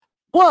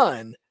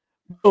one.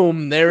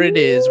 Boom, there it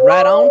is,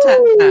 right on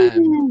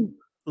time.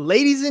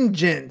 Ladies and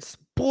gents,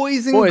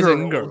 boys and Boys girls,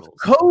 and girls.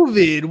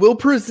 COVID will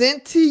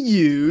present to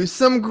you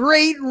some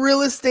great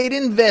real estate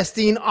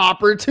investing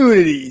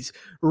opportunities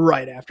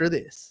right after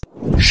this.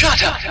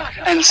 Shut up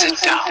and sit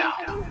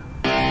down.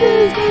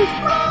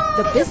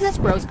 The Business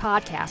Bros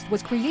Podcast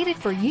was created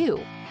for you.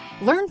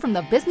 Learn from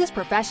the business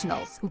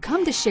professionals who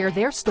come to share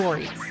their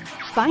stories.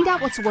 Find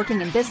out what's working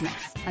in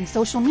business and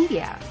social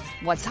media,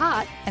 what's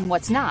hot and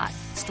what's not,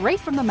 straight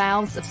from the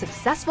mouths of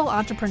successful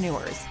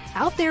entrepreneurs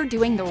out there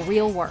doing the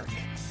real work.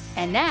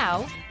 And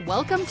now,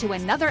 welcome to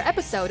another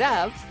episode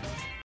of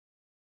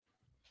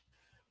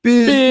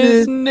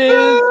Business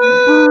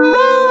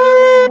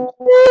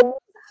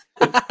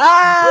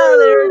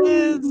there it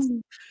is.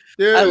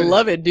 Dude, I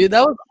love it, dude.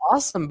 That was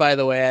awesome, by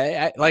the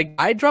way.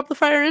 I dropped the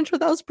fire intro.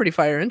 That was a pretty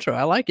fire intro.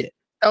 I like it.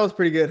 that was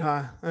pretty good,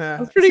 huh? Yeah.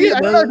 That's pretty good.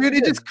 I don't know, dude.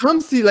 It just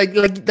comes to you like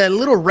that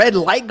little red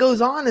light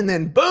goes on, and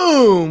then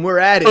boom, we're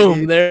at it.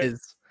 Boom, dude. there it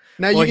is.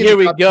 Now you Well, get here to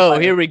we drop the go.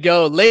 fire. Here we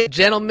go. Ladies and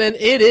gentlemen,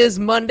 it is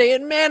Monday,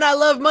 and man, I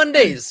love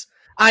Mondays.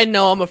 I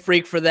know I'm a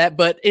freak for that,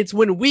 but it's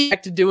when we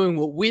back to doing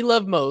what we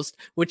love most,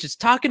 which is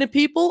talking to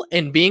people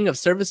and being of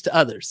service to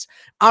others.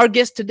 Our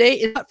guest today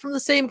is not from the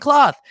same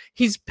cloth.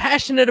 He's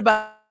passionate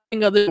about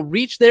helping others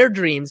reach their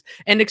dreams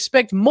and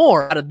expect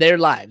more out of their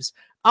lives.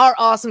 Our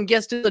awesome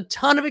guest has a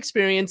ton of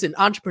experience in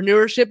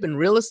entrepreneurship and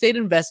real estate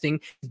investing,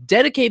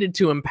 dedicated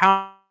to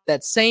empowering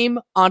that same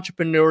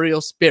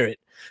entrepreneurial spirit.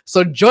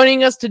 So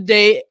joining us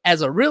today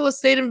as a real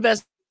estate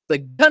investor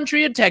in the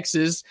country of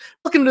Texas,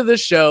 welcome to the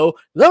show,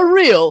 The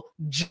Real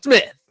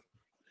Smith.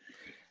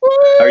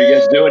 How are you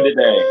guys doing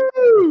today?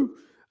 Woo!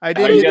 I How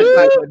did you guys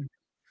it. doing?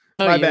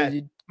 My you- bad.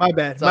 you- My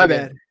bad. It's all My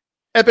good. bad.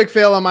 Epic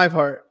fail on my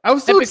part. I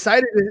was so Epic-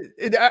 excited.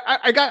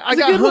 I got It's a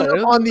got good hung one.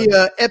 up on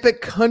the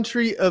epic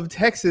country of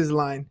Texas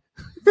line.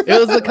 It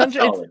was the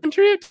country, it's the Solid.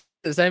 country of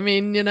Texas. I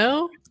mean, you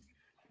know,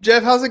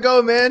 Jeff, how's it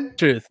going, man?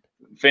 truth.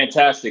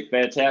 Fantastic.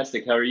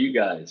 How are you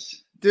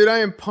guys? Dude, I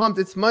am pumped.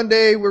 It's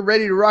Monday. We're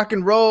ready to rock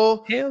and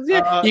roll. Hells yeah.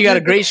 Uh, You got a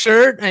dude, great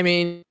shirt. I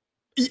mean,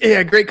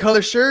 Yeah, great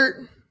color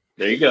shirt.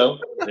 There you go.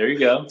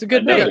 It's a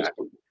good I day. noticed.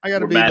 I got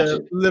to We're be matching.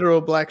 the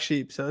literal black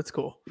sheep, so it's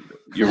cool.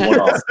 You're one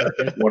off.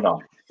 One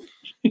off.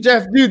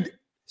 Jeff, dude,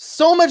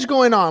 so much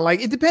going on.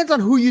 Like, it depends on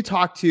who you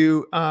talk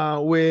to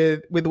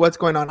with what's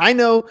going on. I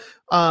know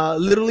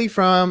literally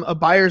from a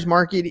buyer's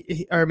market,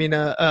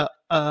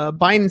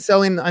 buying and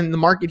selling on the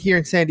market here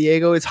in San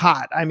Diego is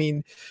hot. I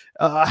mean,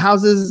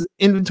 houses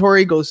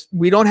inventory goes,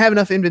 we don't have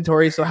enough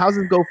inventory, so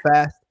houses go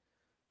fast.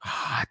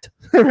 Hot,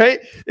 right?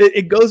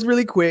 It goes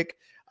really quick.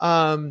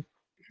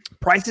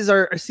 Prices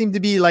seem to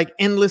be like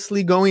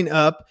endlessly going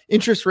up.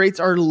 Interest rates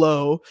are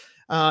low.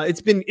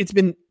 It's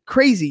been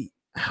crazy.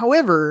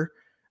 However,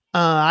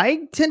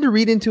 I tend to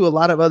read into a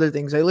lot of other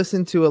things. I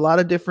listen to a lot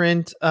of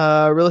different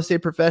real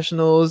estate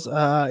professionals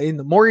in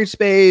the mortgage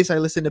space. I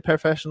listen to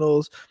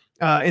professionals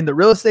in the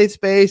real estate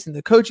space, in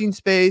the coaching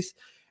space.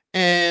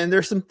 And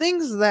there's some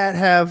things that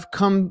have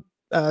come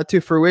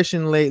to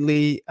fruition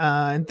lately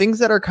and things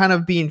that are kind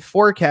of being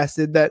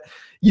forecasted that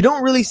you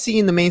don't really see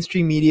in the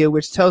mainstream media,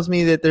 which tells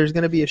me that there's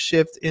going to be a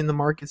shift in the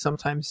market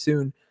sometime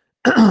soon.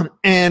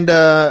 And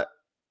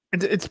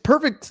it's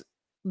perfect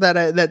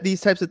that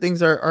these types of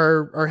things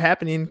are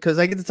happening, because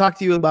I get to talk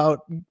to you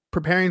about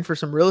preparing for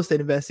some real estate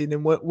investing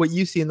and what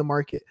you see in the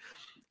market.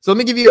 So let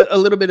me give you a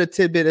little bit of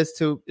tidbit as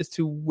to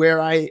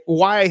why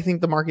I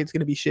think the market's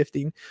going to be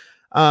shifting.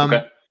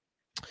 Okay.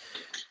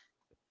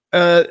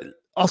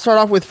 I'll start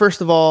off with, first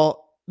of all,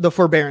 the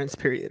forbearance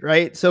period,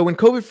 right? So when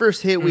COVID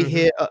first hit, we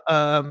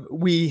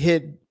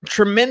hit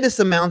tremendous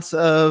amounts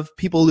of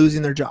people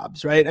losing their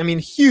jobs, right? I mean,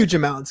 huge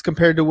amounts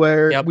compared to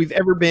where we've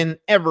ever been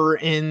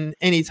in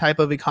any type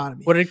of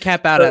economy. What did it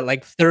cap out at,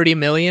 like 30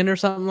 million or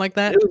something like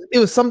that? It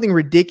was something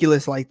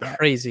ridiculous like that.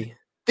 Crazy.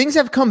 Things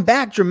have come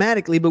back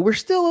dramatically, but we're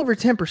still over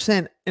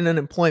 10% in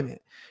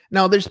unemployment.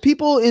 Now, there's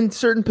people in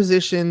certain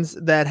positions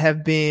that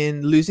have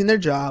been losing their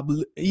job,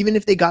 even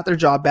if they got their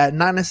job back,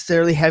 not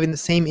necessarily having the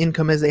same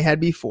income as they had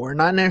before,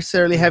 not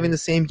necessarily having the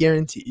same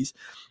guarantees.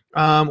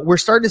 We're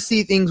starting to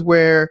see things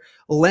where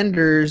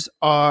lenders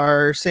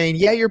are saying,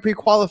 yeah, you're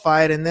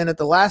pre-qualified. And then at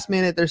the last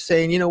minute, they're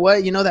saying, you know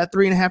what, that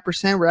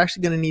 3.5%, we're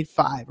actually going to need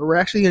 5%, or we're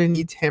actually going to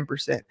need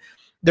 10%.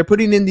 They're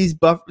putting in these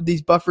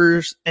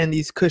buffers and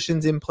these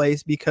cushions in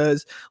place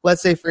because,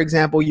 let's say, for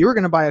example, you were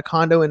going to buy a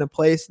condo in a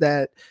place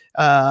that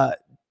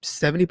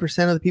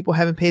 70% of the people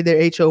haven't paid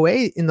their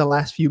HOA in the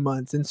last few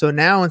months. And so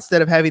now,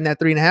 instead of having that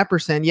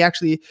 3.5%, you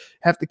actually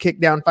have to kick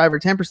down 5 or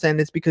 10%.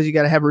 It's because you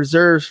got to have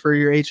reserves for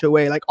your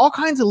HOA, like all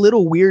kinds of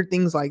little weird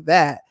things like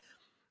that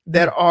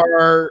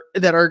are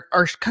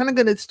kind of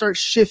going to start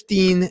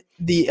shifting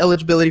the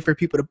eligibility for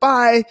people to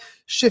buy,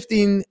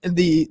 shifting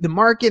the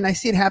market. And I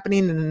see it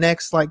happening in the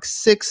next like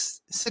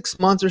six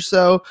months or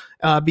so,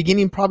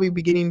 beginning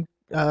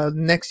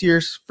next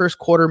year's first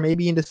quarter,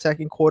 maybe into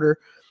second quarter.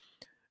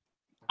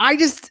 I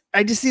just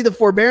see the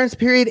forbearance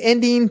period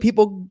ending,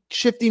 people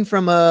shifting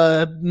from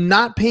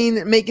not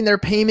making their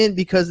payment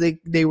because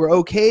they were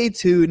okay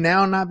to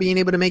now not being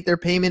able to make their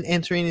payment,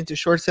 entering into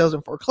short sales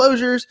and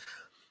foreclosures.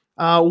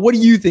 What do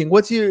you think?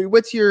 What's your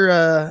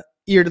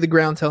ear to the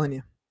ground telling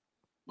you?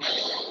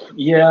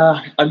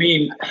 Yeah, I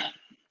mean,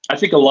 I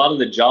think a lot of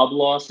the job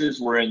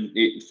losses were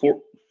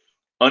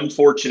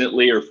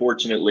unfortunately or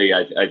fortunately,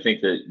 I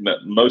think that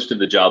most of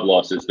the job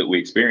losses that we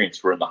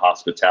experienced were in the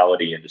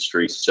hospitality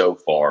industry so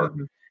far.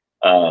 Mm-hmm.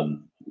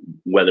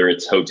 Whether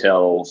it's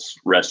hotels,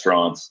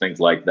 restaurants,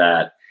 things like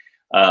that.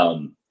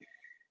 The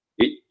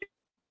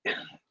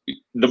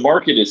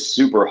market is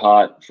super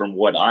hot from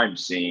what I'm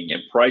seeing,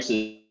 and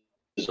prices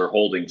are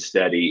holding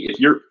steady.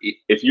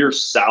 If you're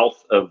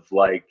south of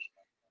like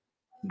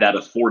that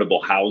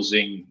affordable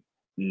housing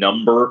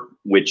number,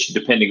 which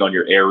depending on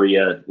your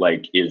area,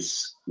 like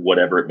is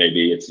whatever it may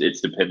be,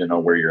 it's dependent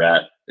on where you're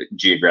at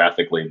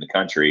geographically in the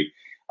country.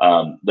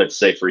 Let's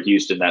say for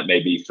Houston, that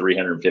may be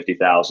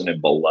 350,000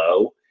 and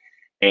below.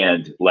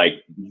 And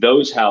like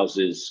those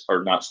houses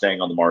are not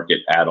staying on the market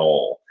at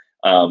all.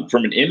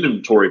 From an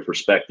inventory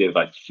perspective,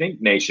 I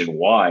think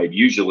nationwide,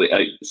 usually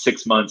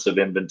 6 months of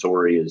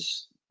inventory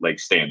is like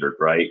standard,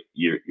 right?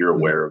 You're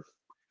aware of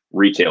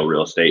retail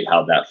real estate,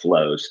 how that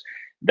flows.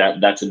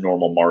 That's a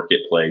normal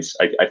marketplace.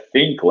 I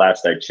think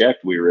last I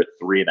checked, we were at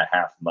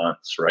 3.5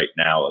 months right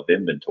now of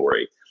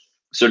inventory.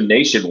 So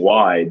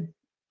nationwide,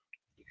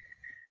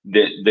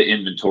 the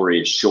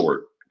inventory is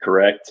short,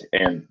 correct?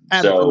 And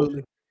Absolutely.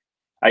 so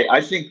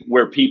I think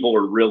where people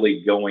are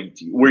really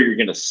where you're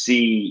going to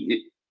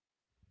see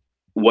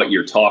what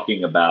you're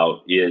talking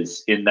about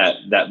is in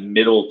that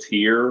middle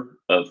tier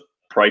of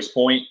price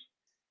point.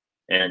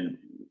 And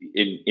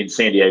in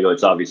San Diego,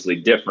 it's obviously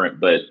different,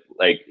 but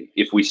like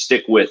if we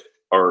stick with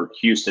our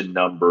Houston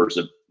numbers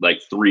of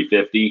like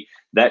 350,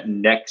 that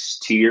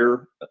next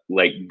tier,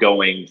 like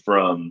going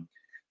from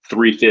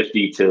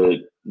 350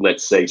 to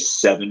let's say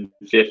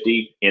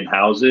 750 in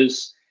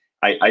houses,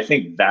 I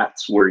think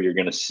that's where you're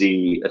going to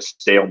see a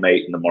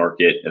stalemate in the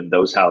market, and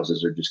those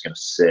houses are just going to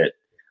sit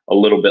a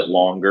little bit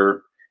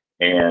longer.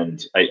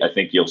 And I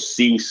think you'll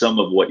see some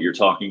of what you're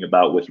talking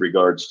about with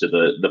regards to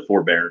the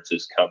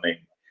forbearances coming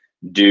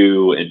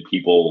due and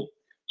people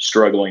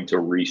struggling to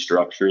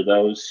restructure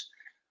those.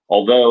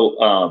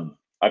 Although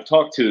I've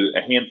talked to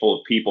a handful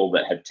of people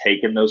that have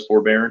taken those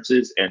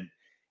forbearances,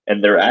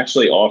 and they're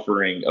actually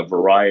offering a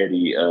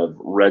variety of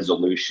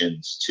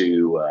resolutions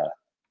to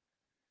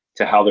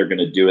how they're going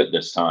to do it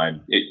this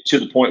time, to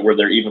the point where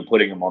they're even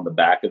putting them on the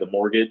back of the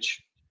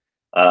mortgage,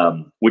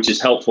 which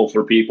is helpful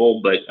for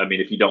people. But I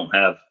mean, if you don't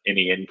have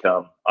any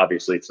income,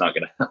 obviously it's not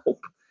going to help,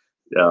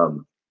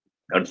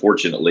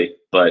 unfortunately.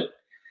 But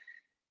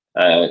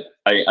I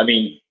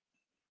mean,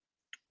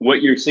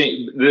 what you're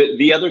saying,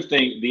 the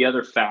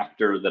other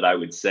factor that I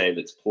would say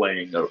that's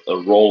playing a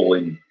role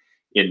in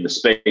the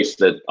space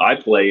that I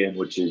play in,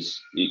 which is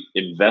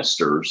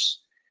investors,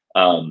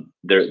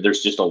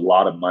 there's just a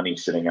lot of money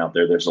sitting out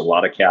there. There's a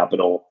lot of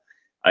capital.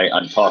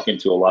 I'm talking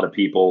to a lot of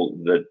people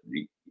that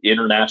the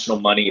international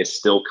money is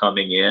still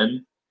coming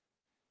in,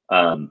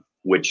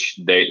 which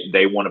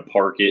they want to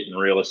park it in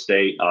real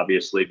estate,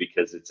 obviously,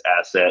 because it's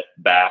asset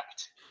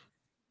backed.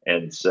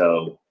 And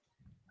so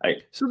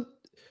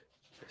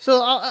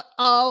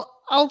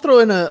I'll throw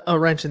in a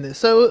wrench in this.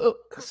 So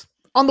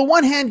on the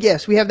one hand,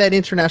 yes, we have that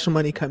international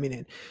money coming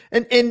in,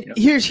 and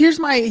yeah. here's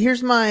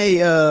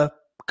my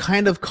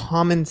kind of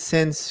common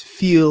sense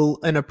feel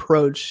and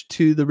approach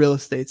to the real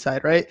estate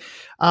side, right?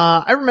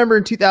 I remember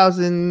in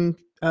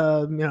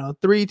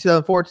 2003,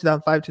 2004,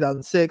 2005,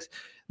 2006,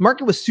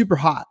 market was super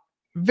hot.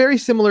 Very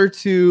similar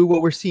to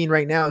what we're seeing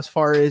right now as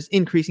far as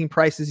increasing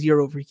prices year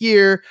over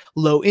year,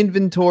 low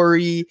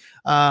inventory,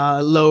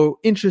 low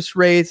interest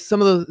rates,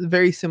 some of those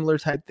very similar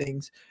type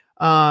things.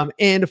 And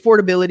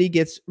affordability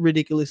gets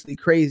ridiculously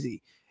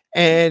crazy.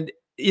 And,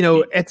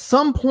 at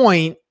some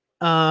point,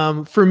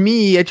 for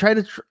me, I try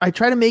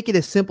to make it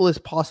as simple as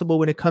possible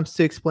when it comes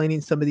to explaining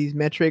some of these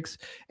metrics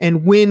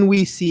and when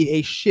we see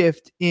a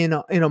shift in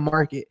a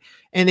market.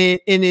 And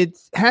it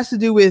has to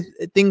do with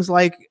things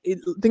like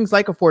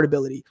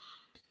affordability.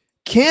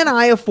 Can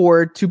I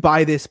afford to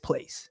buy this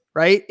place?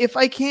 Right? If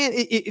I can't,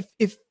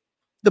 if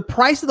the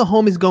price of the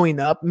home is going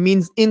up,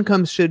 means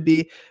incomes should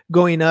be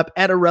going up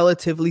at a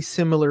relatively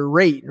similar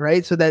rate,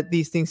 right? So that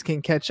these things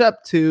can catch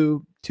up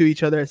to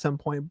each other at some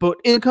point. But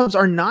incomes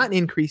are not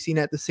increasing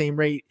at the same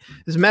rate.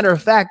 As a matter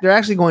of fact, they're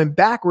actually going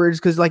backwards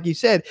because, like you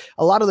said,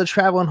 a lot of the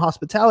travel and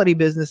hospitality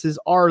businesses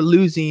are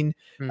losing.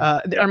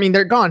 I mean,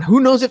 they're gone. Who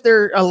knows if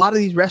a lot of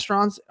these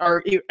restaurants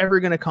are ever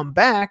going to come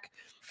back?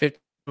 50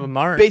 of them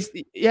aren't.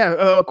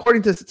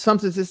 According to some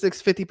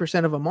statistics,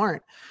 50% of them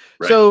aren't.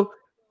 Right. So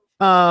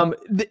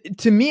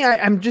to me,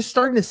 I'm just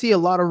starting to see a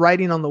lot of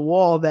writing on the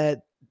wall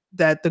that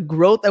the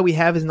growth that we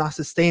have is not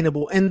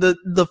sustainable. And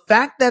the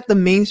fact that the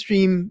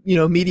mainstream,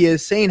 media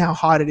is saying how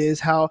hot it is,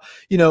 how,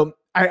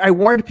 I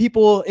warned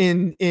people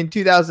in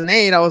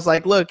 2008. I was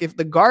like, look, if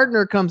the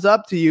gardener comes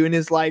up to you and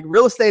is like,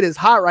 real estate is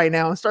hot right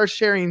now, and starts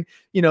sharing,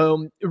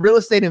 real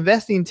estate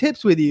investing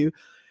tips with you,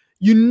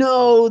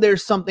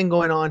 there's something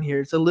going on here.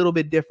 It's a little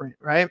bit different,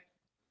 right?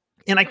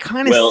 And I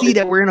kind of see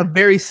that we're in a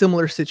very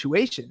similar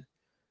situation.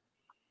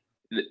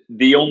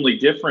 The only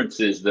difference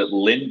is that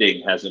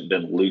lending hasn't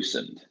been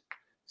loosened.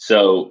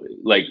 So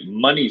like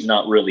money's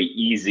not really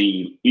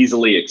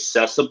easily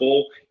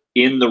accessible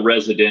in the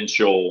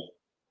residential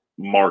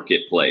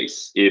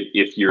marketplace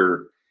if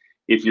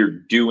you're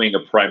doing a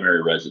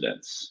primary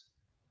residence.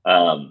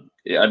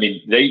 I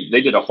mean, they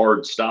did a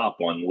hard stop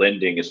on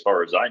lending, as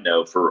far as I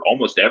know, for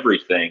almost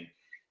everything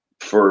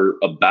for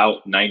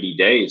about 90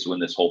 days when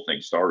this whole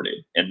thing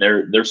started. And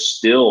there's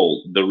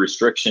still, the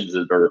restrictions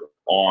that are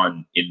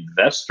on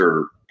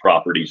investor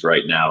properties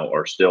right now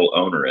are still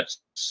onerous.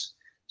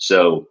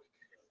 So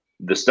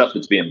the stuff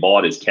that's being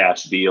bought is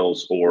cash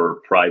deals or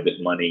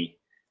private money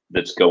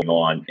that's going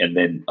on. And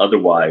then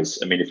otherwise,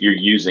 I mean, if you're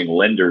using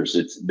lenders,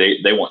 they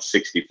want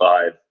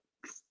 65,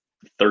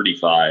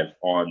 35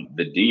 on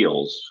the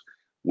deals,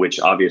 which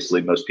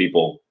obviously most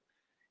people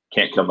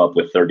can't come up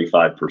with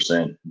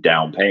 35%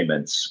 down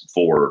payments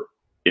for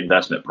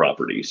investment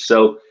properties.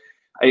 So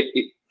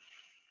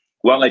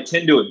while I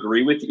tend to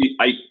agree with you,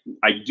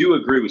 I do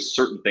agree with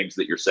certain things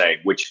that you're saying,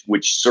 which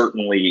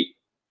certainly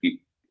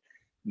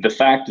the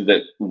fact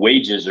that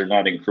wages are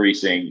not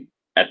increasing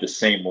at the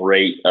same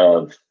rate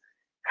of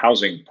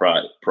housing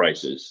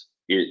prices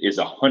is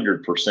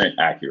 100%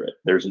 accurate.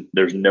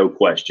 There's no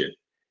question.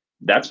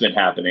 That's been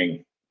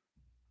happening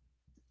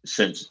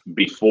since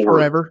before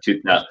forever.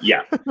 2000.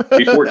 Yeah,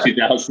 before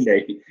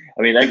 2008.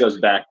 I mean, that goes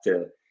back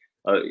to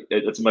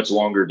it's a much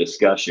longer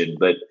discussion,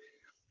 but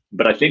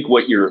I think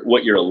what you're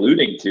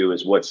alluding to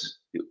is what's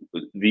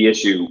the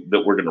issue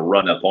that we're going to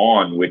run up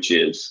on, which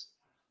is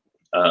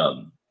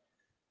the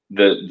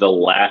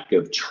lack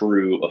of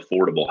true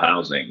affordable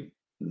housing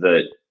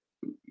that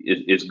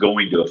is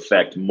going to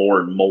affect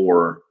more and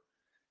more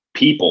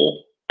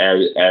people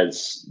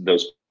as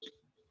those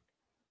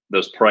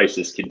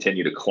prices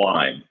continue to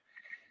climb.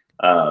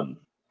 So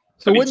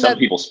some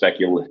people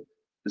speculate.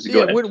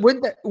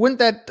 Wouldn't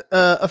that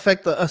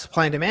affect the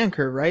supply and demand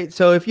curve, right?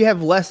 So if you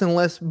have less and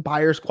less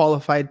buyers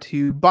qualified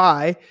to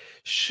buy,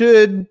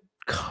 should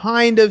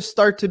kind of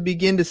start to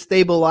begin to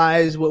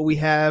stabilize what we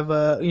have.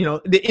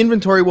 The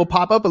inventory will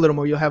pop up a little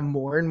more. You'll have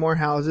more and more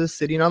houses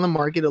sitting on the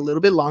market a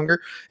little bit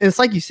longer. And it's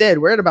like you said,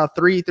 we're at about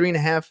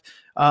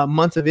 3.5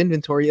 months of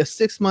inventory. A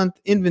 6-month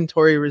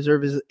inventory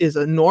reserve is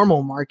a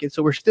normal market.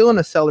 So we're still in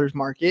a seller's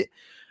market,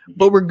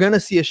 but we're going to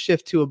see a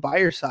shift to a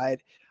buyer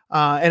side.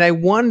 And I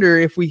wonder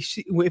if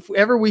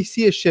ever we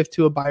see a shift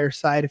to a buyer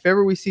side, if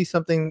ever we see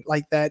something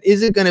like that,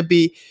 is it going to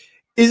be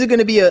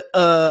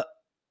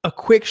a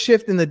quick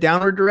shift in the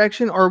downward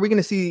direction, or are we going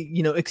to see,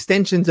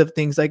 extensions of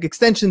things like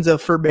extensions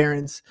of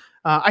forbearance?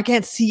 I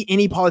can't see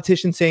any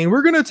politician saying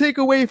we're going to take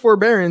away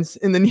forbearance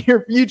in the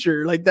near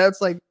future. Like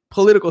that's like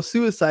political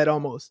suicide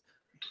almost.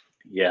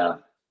 Yeah.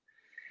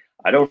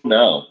 I don't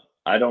know.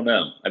 I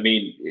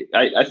mean,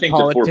 I think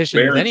the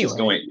forbearance is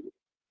going,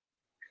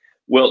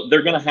 well,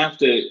 they're going to have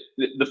to,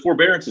 the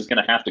forbearance is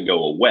going to have to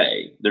go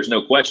away. There's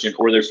no question,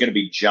 or there's going to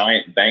be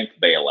giant bank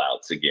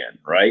bailouts again,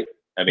 right?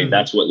 I mean,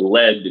 that's what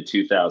led to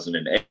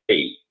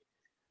 2008.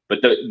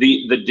 But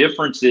the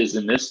difference is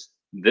in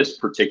this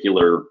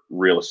particular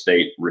real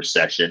estate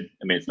recession,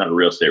 I mean, it's not a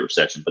real estate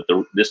recession, but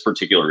this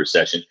particular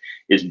recession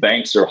is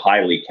banks are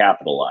highly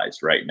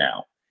capitalized right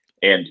now.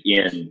 And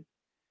in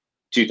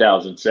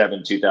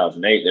 2007,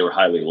 2008, they were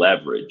highly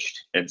leveraged.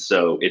 And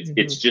so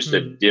it's just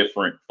a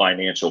different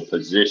financial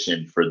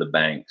position for the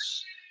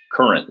banks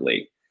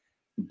currently.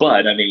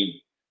 But I mean,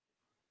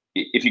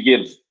 if you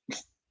give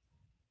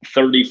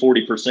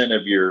 30-40%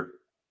 of your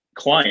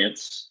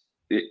clients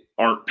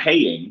aren't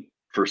paying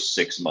for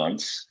 6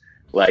 months,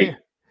 like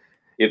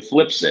it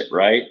flips it,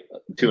 right,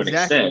 to an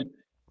extent.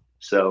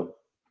 So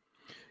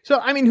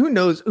I mean, who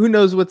knows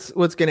what's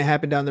going to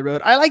happen down the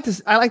road. I like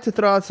to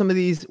throw out some of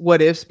these what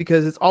ifs,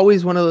 because it's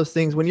always one of those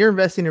things when you're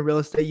investing in real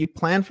estate, you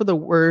plan for the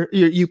worst,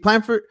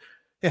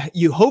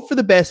 you hope for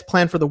the best,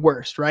 plan for the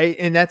worst, right?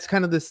 And that's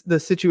kind of the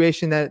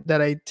situation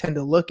that I tend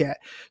to look at.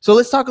 So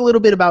let's talk a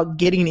little bit about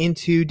getting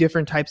into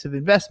different types of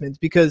investments,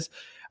 because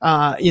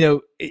I'll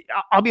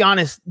be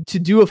honest, to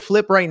do a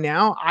flip right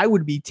now, I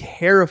would be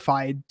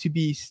terrified to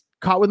be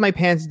caught with my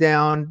pants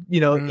down,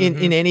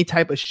 in any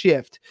type of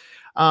shift.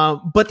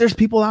 But there's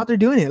people out there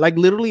doing it. Like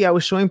literally, I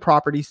was showing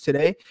properties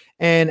today,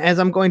 and as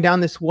I'm going down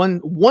this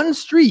one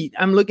street,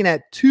 I'm looking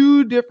at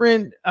 2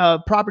 different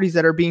properties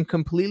that are being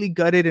completely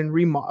gutted and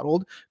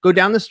remodeled. Go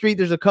down the street,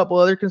 there's a couple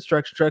other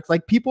construction trucks.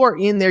 Like people are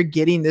in there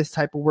getting this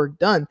type of work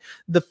done.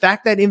 The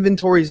fact that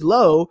inventory is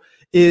low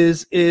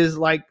is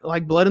like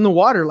blood in the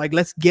water. Like,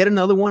 let's get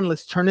another one,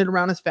 let's turn it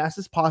around as fast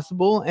as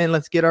possible, and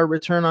let's get our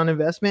return on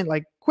investment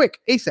like quick,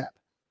 ASAP.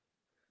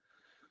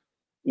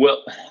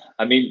 Well,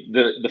 I mean,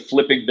 the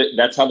flipping,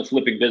 that's how the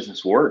flipping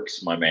business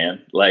works, my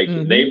man. Like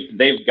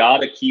they've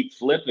got to keep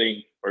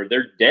flipping or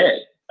they're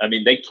dead. I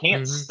mean, they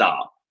can't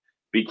stop,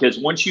 because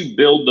once you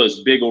build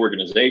those big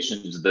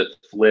organizations that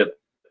flip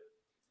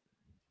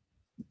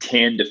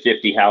 10 to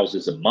 50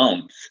 houses a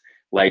month,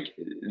 Like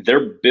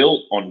they're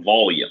built on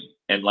volume,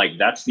 and like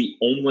that's the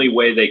only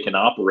way they can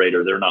operate,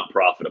 or they're not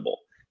profitable.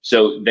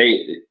 So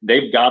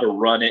they've got to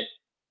run it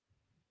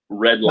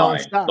red line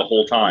Nonstop. the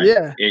whole time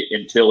Yeah.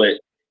 until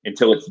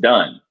it's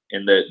done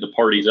and the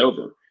party's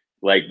over.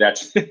 Like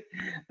that's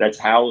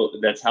how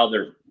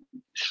they're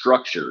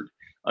structured,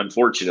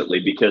 unfortunately,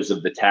 because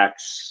of the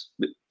tax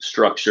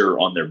structure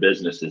on their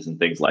businesses and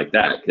things like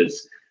that.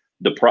 Because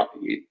the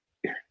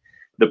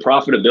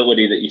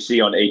profitability that you see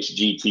on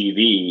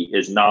HGTV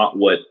is not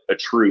what a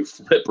true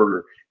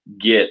flipper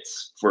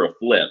gets for a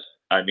flip.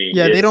 I mean,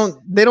 yeah,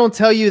 they don't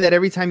tell you that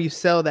every time you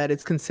sell that,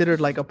 it's considered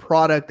like a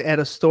product at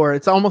a store.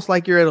 It's almost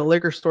like you're at a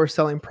liquor store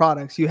selling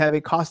products. You have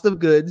a cost of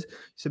goods,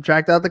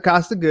 subtract out the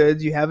cost of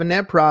goods, you have a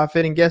net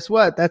profit, and guess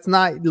what? That's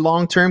not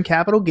long-term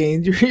capital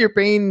gains. You're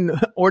paying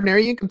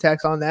ordinary income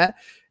tax on that,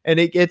 and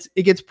it gets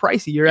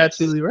pricey. You're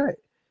absolutely right.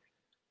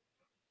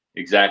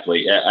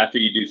 Exactly. After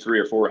you do 3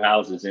 or 4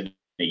 houses in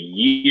a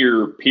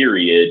year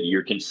period,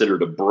 you're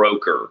considered a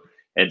broker.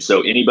 And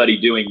so anybody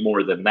doing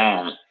more than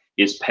that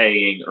is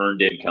paying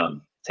earned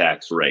income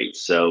tax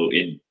rates. So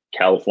in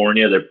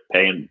California, they're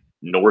paying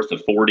north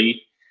of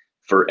 40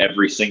 for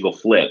every single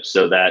flip.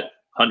 So that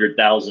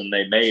 100,000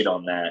 they made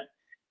on that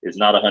is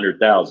not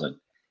 100,000.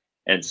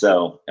 And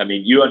so, I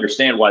mean, you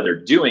understand why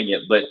they're doing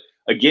it, but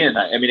again,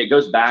 I mean, it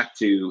goes back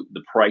to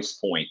the price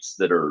points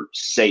that are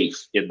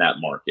safe in that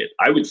market.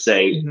 I would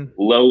say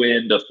low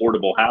end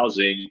affordable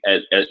housing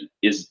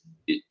is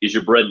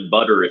your bread and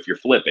butter if you're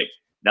flipping.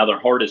 Now they're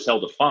hard as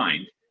hell to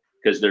find,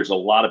 because there's a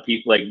lot of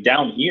people like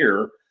down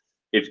here.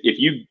 If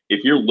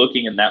you're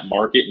looking in that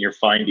market and you're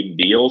finding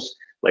deals,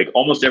 like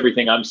almost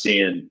everything I'm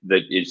seeing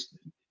that is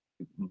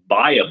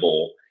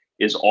buyable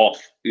is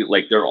off,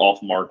 like they're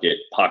off market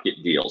pocket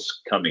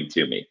deals coming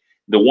to me.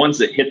 The ones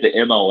that hit the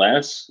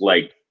MLS,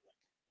 like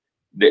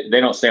they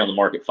don't stay on the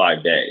market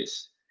 5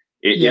 days.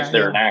 If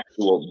they're an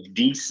actual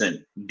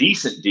decent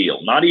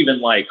deal, not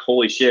even like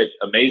holy shit,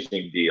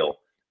 amazing deal.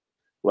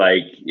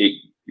 Like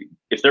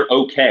if they're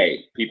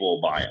okay, people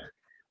will buy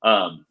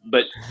them.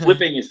 But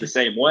flipping is the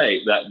same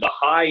way. That the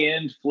high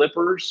end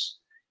flippers,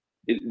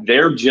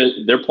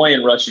 they're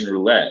playing Russian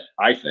roulette,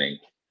 I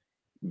think,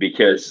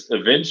 because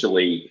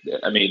eventually,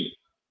 I mean,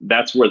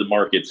 that's where the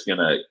market's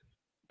gonna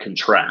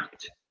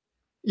contract.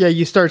 Yeah,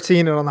 you start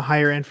seeing it on the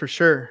higher end for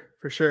sure.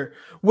 For sure.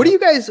 What are you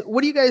guys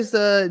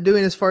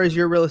doing as far as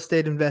your real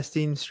estate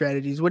investing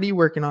strategies? What are you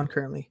working on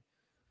currently?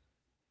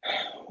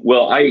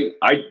 Well,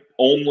 I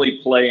only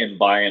play and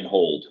buy and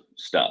hold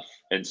stuff.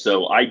 And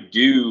so I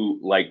do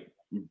like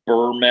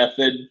BRRRR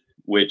method,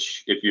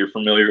 which if you're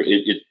familiar,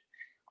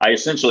 I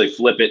essentially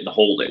flip it and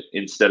hold it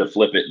instead of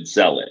flip it and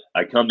sell it.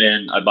 I come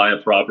in, I buy a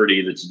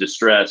property that's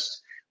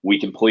distressed. We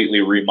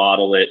completely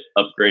remodel it,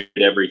 upgrade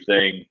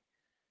everything,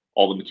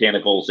 all the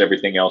mechanicals,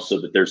 everything else,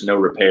 so that there's no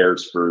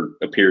repairs for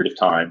a period of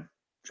time,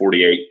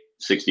 48,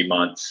 60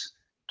 months,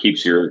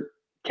 keeps your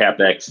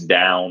CapEx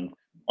down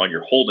on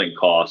your holding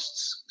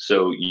costs.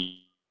 So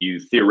you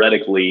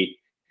theoretically,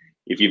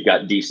 if you've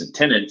got decent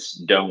tenants,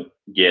 don't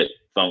get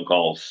phone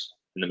calls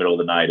in the middle of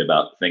the night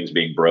about things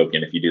being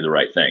broken if you do the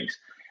right things.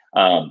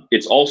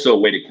 It's also a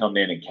way to come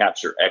in and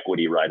capture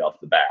equity right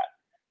off the bat.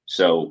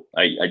 So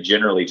I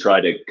generally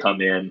try to come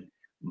in,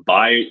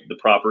 buy the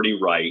property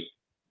right,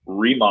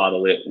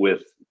 remodel it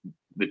with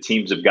the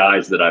teams of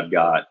guys that I've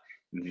got,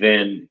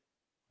 then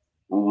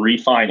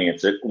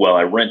refinance it. Well,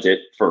 I rent it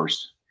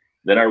first,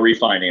 then I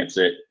refinance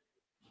it.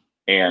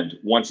 And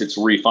once it's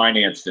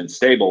refinanced and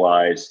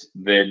stabilized,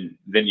 then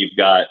you've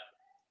got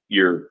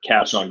your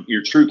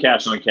true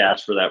cash on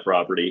cash for that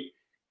property.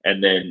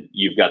 And then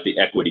you've got the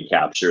equity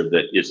capture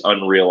that is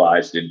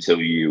unrealized until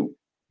you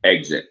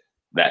exit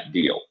that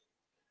deal.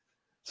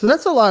 So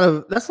that's a lot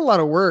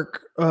of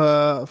work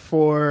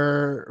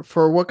for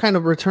what kind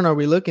of return are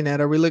we looking at?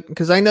 Are we looking,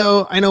 because I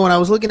know when I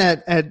was looking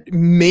at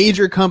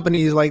major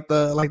companies like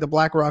the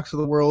BlackRocks of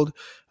the world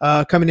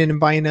coming in and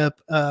buying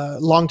up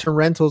long-term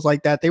rentals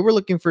like that, they were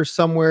looking for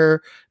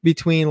somewhere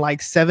between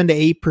like 7 to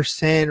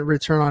 8%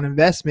 return on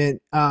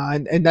investment,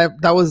 and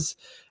that was,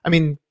 I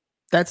mean,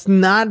 that's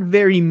not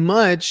very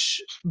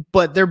much,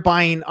 but they're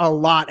buying a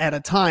lot at a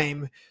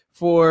time.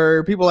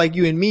 For people like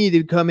you and me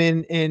to come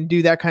in and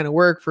do that kind of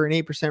work for an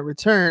 8%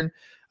 return,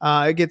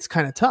 it gets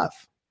kind of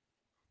tough.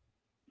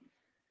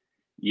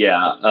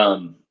 Yeah.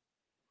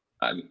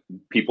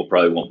 People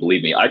probably won't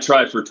believe me. I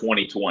try for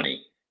 20-20.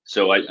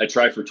 So I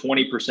try for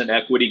 20%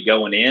 equity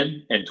going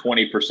in and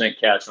 20%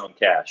 cash on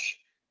cash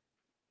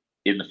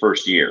in the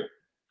first year.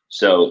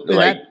 So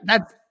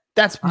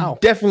that's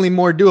definitely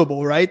more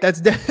doable, right?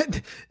 That's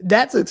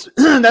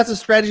a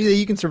strategy that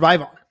you can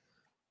survive on.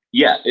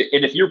 Yeah,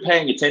 and if you're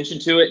paying attention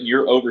to it and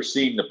you're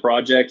overseeing the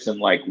projects and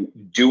like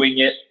doing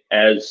it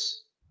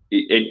as,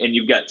 and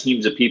you've got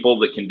teams of people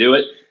that can do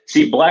it.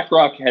 See,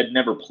 BlackRock had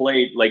never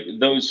played, like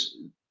those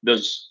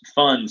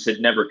funds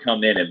had never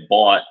come in and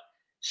bought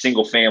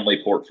single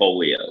family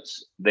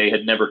portfolios. They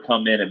had never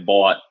come in and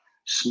bought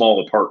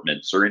small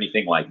apartments or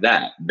anything like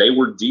that. They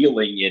were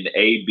dealing in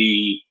A,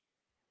 B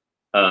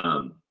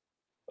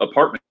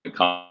apartment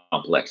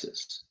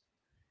complexes.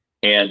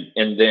 and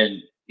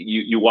then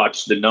you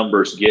watch the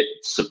numbers get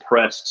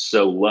suppressed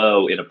so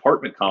low in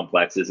apartment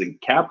complexes, and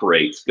cap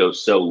rates go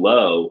so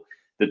low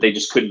that they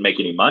just couldn't make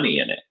any money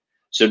in it.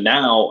 So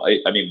now,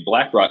 I mean,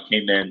 BlackRock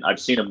came in. I've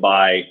seen them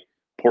buy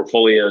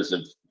portfolios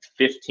of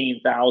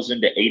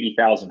 15,000 to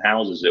 80,000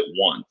 houses at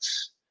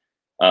once.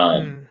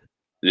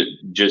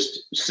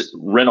 Just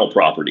rental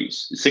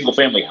properties, single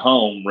family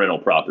home rental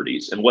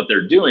properties. And what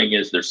they're doing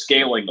is they're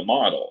scaling the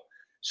model.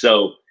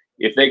 So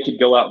if they could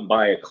go out and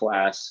buy a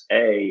Class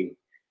A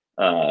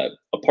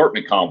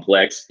apartment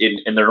complex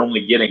and they're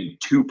only getting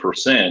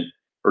 2%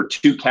 or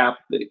two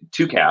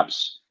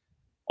caps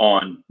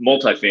on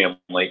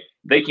multifamily,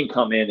 they can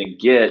come in and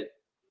get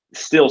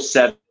still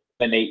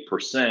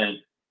 7-8%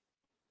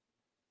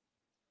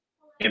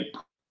 and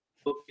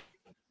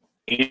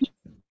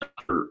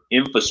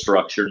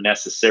infrastructure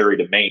necessary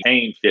to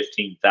maintain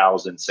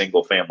 15,000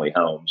 single family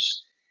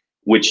homes,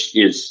 which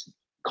is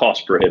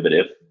cost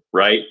prohibitive,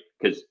 right?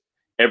 Because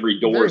every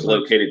door is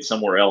located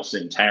somewhere else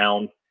in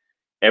town.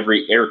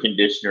 Every air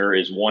conditioner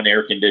is one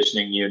air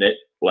conditioning unit.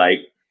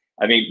 Like,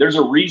 I mean, there's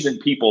a reason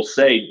people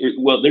say,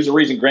 there's a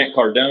reason Grant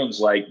Cardone's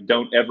like,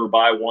 don't ever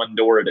buy one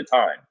door at a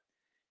time.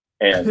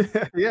 And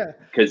yeah,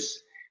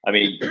 because I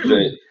mean,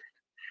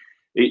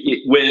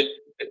 when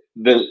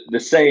the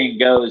saying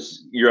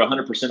goes, you're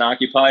 100%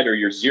 occupied or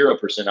you're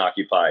 0%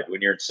 occupied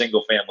when you're in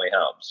single family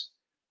homes.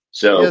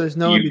 So there's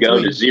no you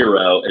go to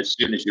zero as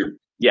soon as you're,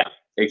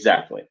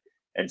 exactly.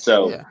 And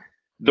so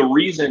the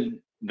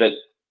reason that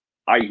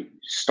I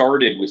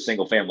started with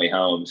single family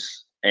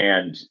homes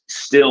and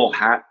still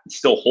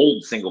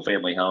hold single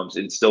family homes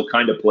and still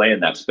kind of play in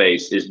that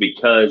space is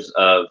because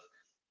of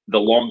the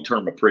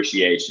long-term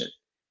appreciation,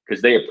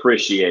 because they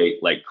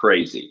appreciate like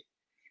crazy.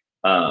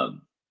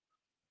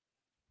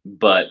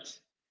 But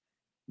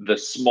the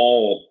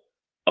small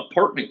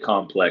apartment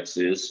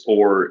complexes,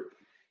 or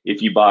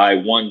if you buy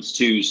 1s,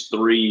 2s,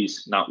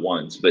 3s, not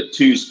 1s, but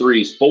 2s,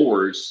 3s,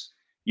 4s,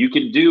 you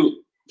can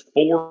do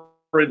 4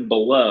 and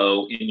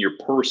below in your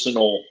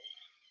personal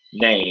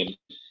name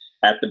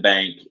at the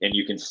bank, and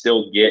you can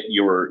still get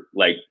your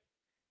like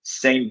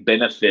same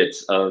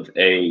benefits of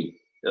a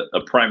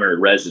primary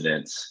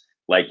residence,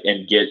 like,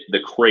 and get the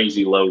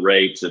crazy low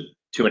rates of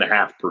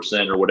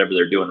 2.5% or whatever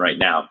they're doing right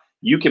now.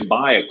 You can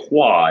buy a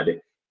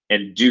quad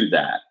and do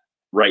that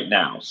right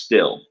now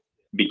still,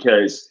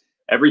 because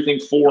everything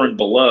 4 and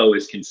below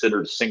is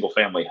considered a single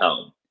family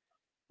home.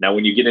 Now,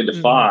 when you get into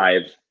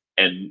 5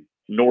 and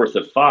north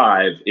of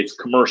 5, it's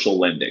commercial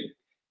lending.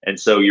 And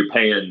so you're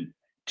paying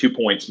 2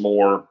 points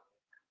more,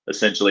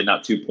 essentially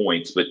not 2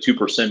 points, but 2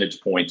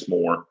 percentage points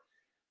more.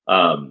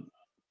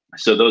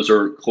 So those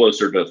are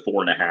closer to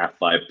 4.5%,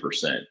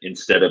 5%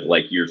 instead of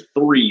like your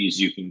 3s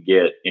you can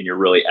get in your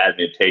really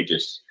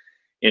advantageous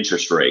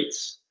interest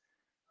rates.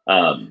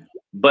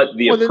 But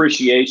the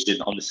appreciation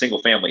on the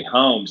single family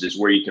homes is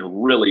where you can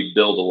really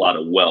build a lot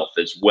of wealth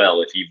as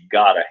well if you've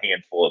got a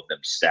handful of them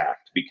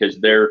stacked,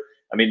 because the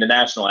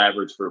national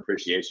average for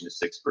appreciation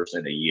is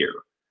 6% a year.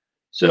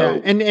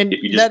 So and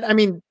if you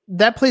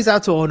that plays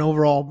out to an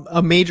overall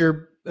a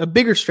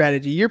bigger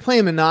strategy. You're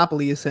playing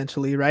Monopoly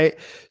essentially, right?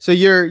 So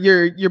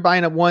you're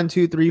buying up 1,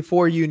 2, 3,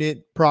 4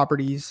 unit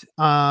properties.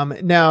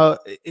 Now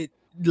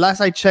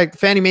last I checked,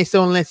 Fannie Mae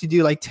still lets you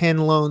do like 10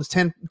 loans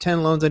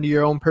under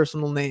your own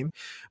personal name.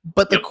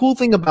 But the cool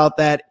thing about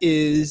that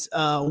is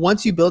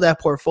once you build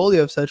that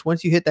portfolio of such,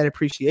 once you hit that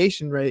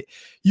appreciation rate,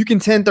 you can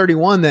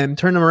 1031 them,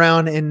 turn them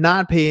around and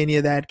not pay any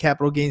of that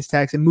capital gains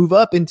tax and move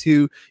up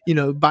into,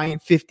 buying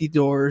 50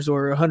 doors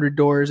or 100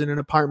 doors in an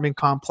apartment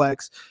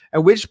complex,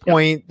 at which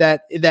point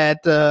that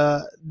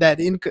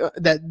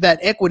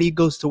equity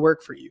goes to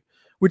work for you.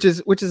 Which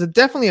is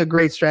definitely a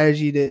great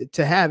strategy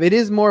to have. It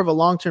is more of a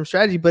long-term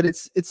strategy, but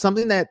it's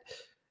something that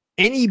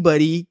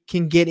anybody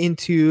can get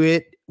into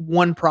it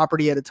one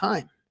property at a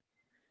time.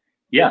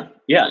 Yeah.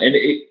 And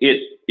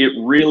it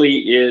really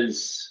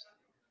is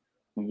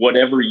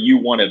whatever you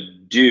want to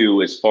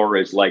do as far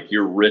as like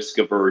your risk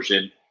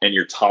aversion and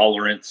your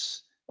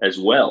tolerance as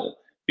well,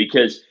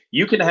 because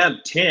you can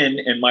have 10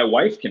 and my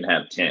wife can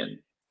have 10.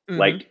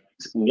 Like,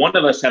 one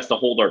of us has to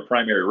hold our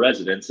primary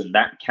residence, and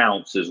that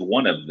counts as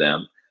one of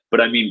them. But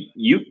I mean,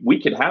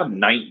 we could have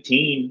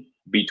 19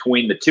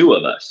 between the two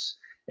of us.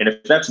 And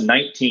if that's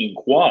 19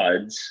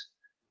 quads,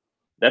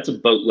 that's a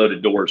boatload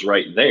of doors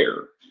right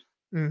there.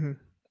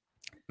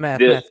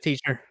 Math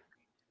teacher.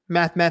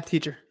 Math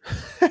teacher.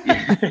 So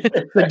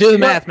do the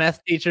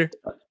math teacher.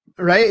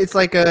 Right? It's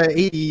like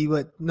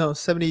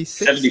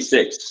 76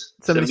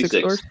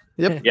 doors.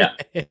 Yep. Yeah.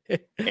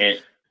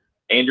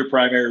 and your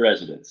primary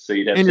residence. So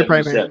you'd have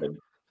 77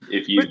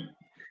 if you...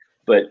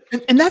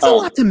 And that's a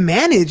lot to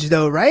manage,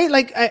 though, right?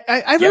 Like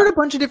I've heard a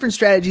bunch of different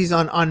strategies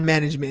on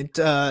management.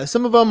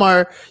 Some of them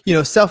are,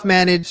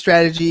 self-managed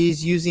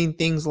strategies using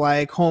things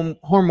like home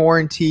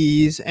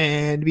warranties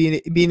and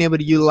being able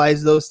to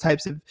utilize those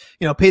types of,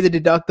 pay the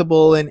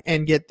deductible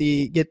and get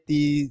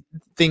the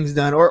things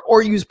done,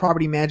 or use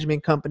property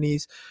management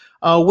companies.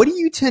 What do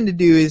you tend to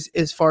do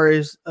as far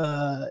as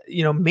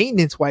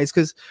maintenance wise?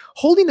 Because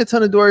holding a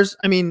ton of doors,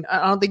 I mean,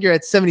 I don't think you're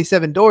at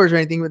 77 doors or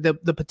anything,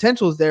 but the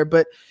potential is there.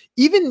 But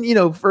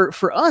even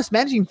for us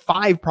managing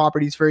 5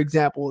 properties, for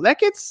example, that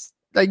gets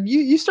like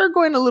you start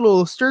going a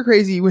little stir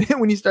crazy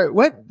when you start.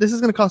 What, this is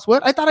going to cost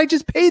what? I thought I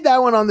just paid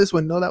that one on this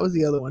one. No, that was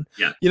the other one.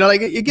 Yeah,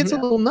 it gets a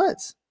little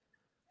nuts.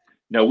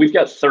 No, we've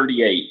got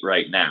 38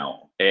 right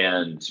now,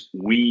 and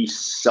we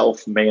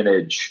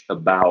self-manage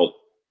about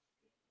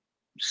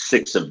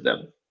 6 of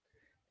them,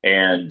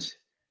 and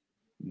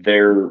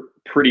they're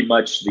pretty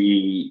much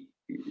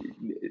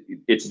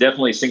it's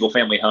definitely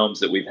single-family homes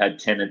that we've had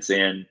tenants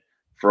in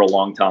for a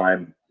long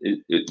time,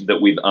 that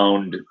we've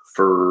owned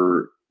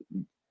for.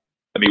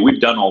 I mean,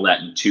 we've done all that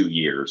in 2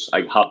 years.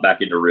 I hopped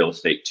back into real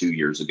estate 2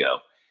 years ago.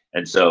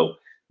 And so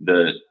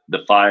the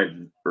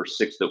 5 or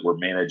 6 that we're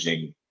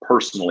managing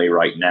personally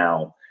right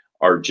now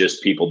are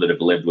just people that have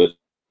lived with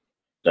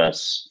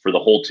us for the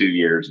whole 2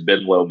 years,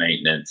 been low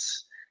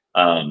maintenance.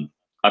 I'm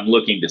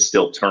looking to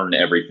still turn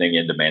everything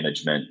into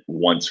management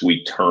once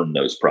we turn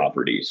those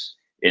properties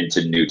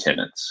into new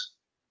tenants.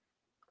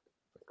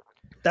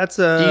 That's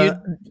go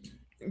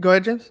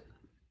ahead, James.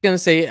 Going to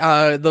say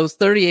those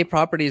 38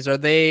 properties,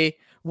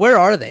 where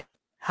are they?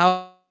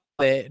 How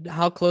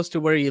close to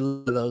where you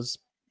live those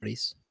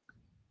properties?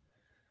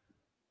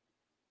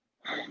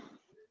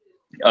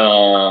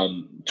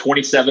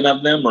 27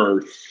 of them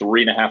are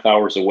 3.5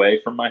 hours away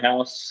from my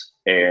house,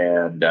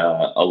 and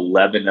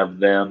 11 of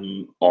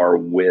them are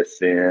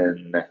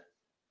within a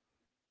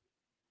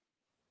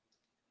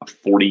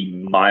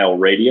 40-mile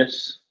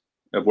radius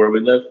of where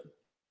we live.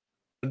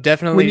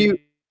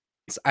 Definitely,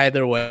 it's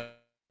either way.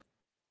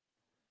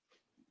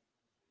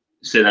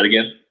 Say that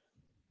again.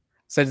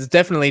 So it's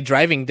definitely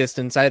driving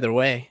distance either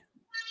way.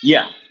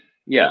 Yeah.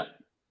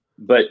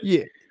 But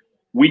yeah,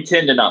 we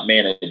tend to not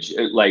manage,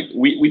 like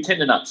we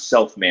tend to not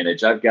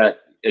self-manage. I've got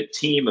a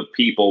team of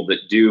people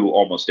that do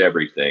almost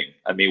everything.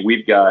 I mean,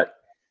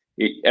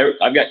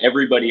 I've got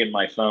everybody in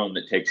my phone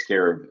that takes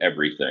care of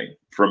everything,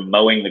 from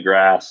mowing the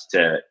grass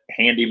to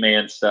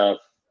handyman stuff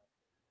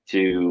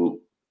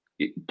to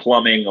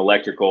plumbing,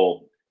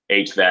 electrical,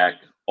 HVAC,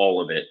 all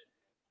of it.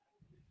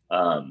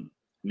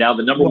 Now,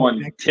 the number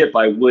one tip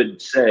I would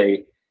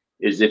say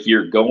is, if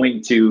you're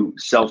going to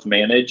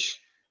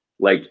self-manage,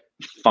 like,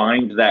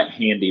 find that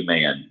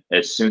handyman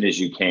as soon as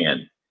you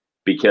can,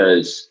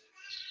 because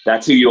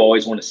that's who you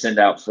always want to send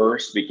out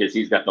first, because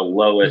he's got the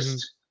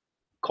lowest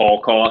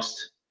call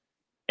cost.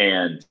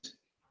 And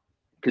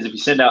because if you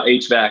send out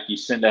HVAC, you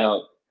send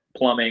out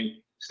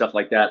plumbing, stuff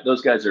like that,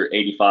 those guys are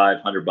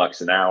 $85,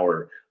 $100 an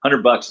hour,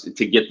 $100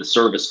 to get the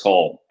service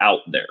call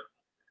out there.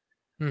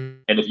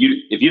 And if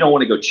you don't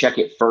want to go check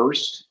it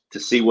first to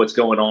see what's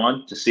going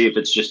on, to see if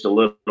it's just a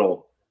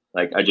little,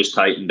 like, I just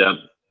tightened up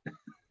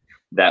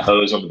that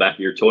hose on the back of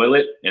your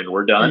toilet and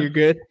we're done. You're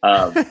good.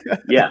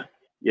 Yeah.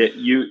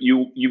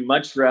 You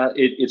much rather,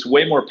 it's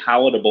way more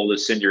palatable to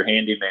send your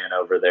handyman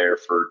over there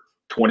for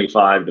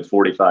 $25 to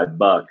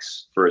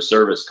 $45 for a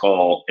service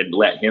call and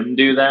let him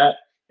do that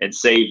and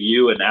save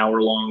you an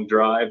hour-long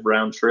drive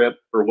round trip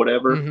or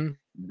whatever,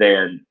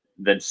 than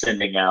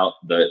sending out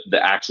the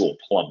actual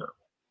plumber.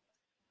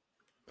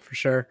 For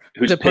sure.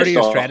 Who's part of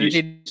your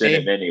strategy? Send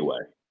him anyway.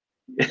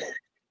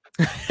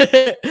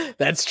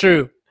 That's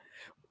true.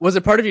 Was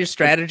it part of your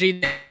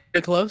strategy to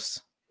get close?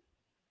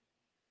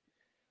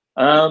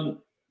 No.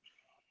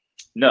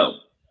 I'm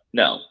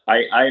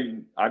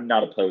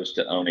not opposed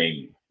to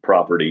owning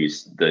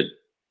properties that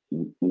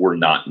we're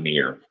not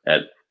near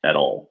at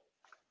all.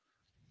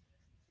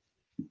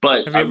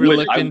 But have you ever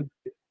looked in?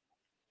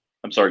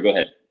 I'm sorry. Go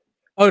ahead.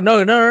 Oh,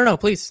 no.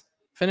 Please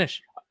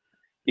finish.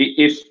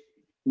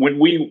 When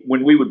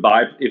we would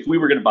buy, if we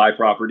were going to buy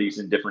properties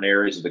in different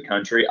areas of the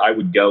country, I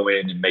would go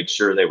in and make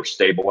sure they were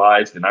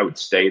stabilized, and I would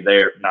stay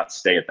there, not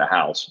stay at the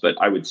house, but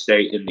I would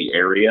stay in the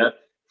area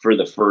for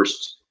the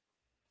first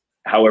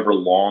however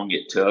long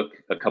it took,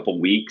 a couple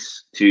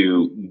weeks,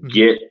 to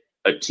get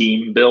a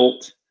team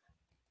built,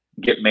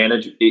 get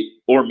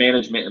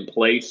management in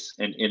place,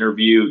 and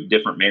interview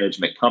different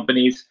management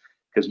companies,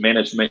 because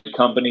management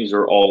companies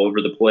are all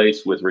over the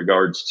place with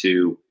regards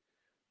to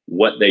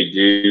what they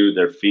do,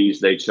 their fees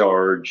they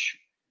charge,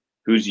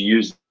 who's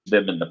used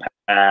them in the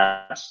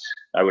past.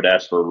 I would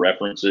ask for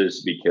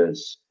references,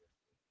 because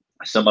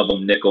some of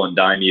them nickel and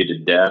dime you to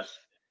death,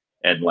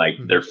 and like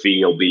their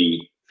fee will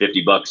be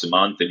 $50 a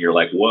month, and you're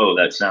like, whoa,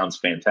 that sounds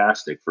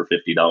fantastic for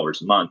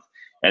 $50 a month.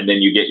 And then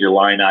you get your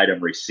line item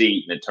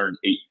receipt, and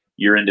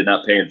you're ending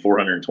up paying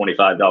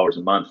 $425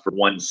 a month for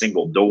one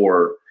single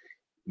door,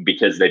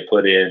 because they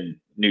put in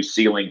new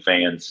ceiling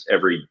fans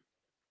every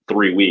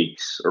 3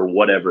 weeks or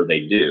whatever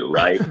they do,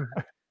 right?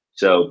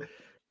 So,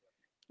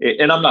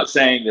 and I'm not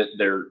saying that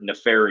they're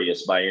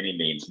nefarious by any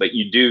means, but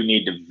you do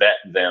need to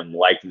vet them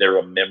like they're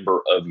a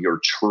member of your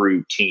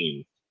true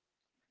team.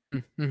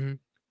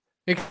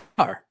 They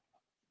are.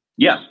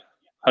 Yeah,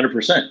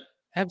 100%.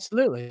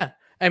 Absolutely. Yeah.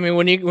 I mean,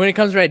 when it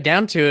comes right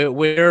down to it,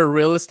 we're a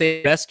real estate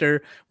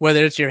investor,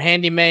 whether it's your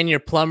handyman, your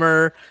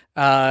plumber,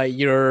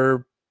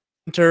 your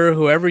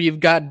whoever you've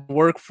got to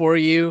work for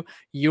you,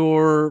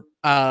 your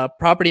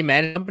property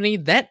management company,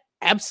 that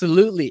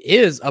absolutely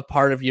is a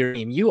part of your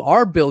team. You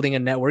are building a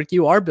network.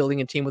 You are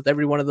building a team with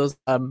every one of those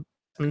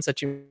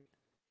that you.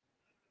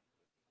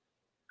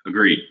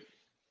 Agreed.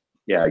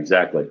 Yeah,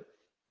 exactly.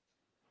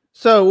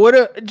 So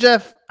what,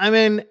 Jeff, I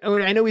mean,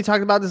 I know we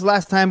talked about this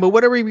last time, but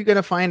what are we going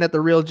to find at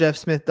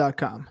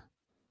therealjeffsmith.com?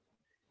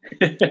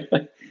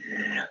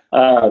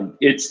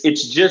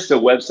 It's just a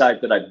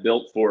website that I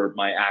built for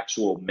my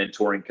actual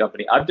mentoring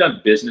company. I've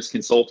done business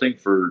consulting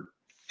for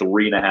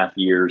 3.5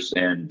 years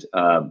and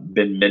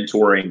been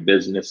mentoring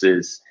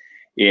businesses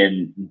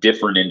in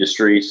different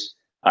industries.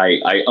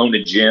 I own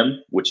a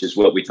gym, which is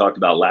what we talked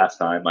about last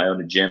time. I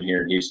own a gym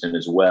here in Houston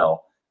as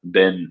well.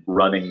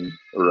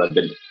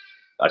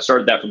 I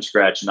started that from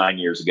scratch 9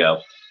 years ago.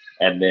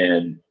 And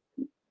then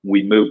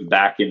we moved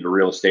back into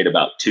real estate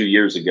about 2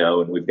 years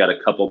ago. And we've got a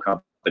couple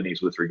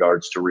companies with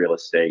regards to real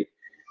estate.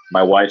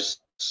 My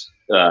wife's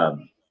a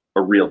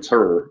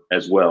realtor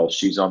as well.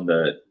 She's on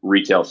the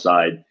retail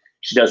side.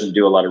 She doesn't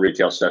do a lot of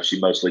retail stuff. She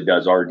mostly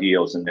does our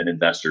deals and then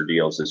investor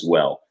deals as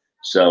well.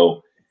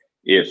 So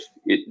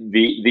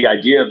the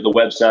idea of the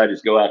website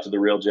is go out to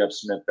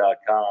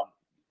therealjeffsmith.com,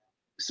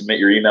 submit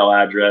your email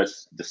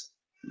address.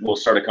 We'll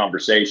start a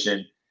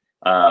conversation.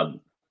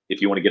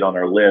 If you want to get on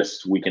our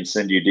list, we can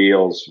send you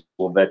deals.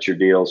 We'll vet your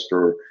deals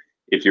for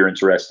if you're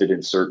interested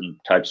in certain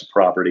types of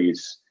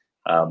properties.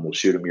 We'll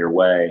shoot them your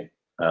way,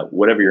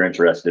 whatever you're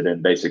interested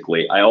in,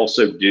 basically. I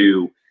also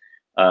do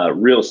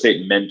real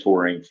estate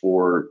mentoring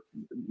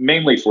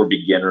mainly for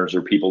beginners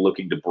or people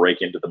looking to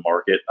break into the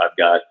market. I've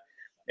got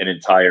an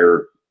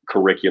entire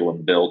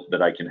curriculum built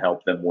that I can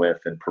help them with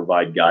and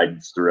provide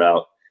guidance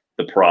throughout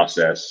the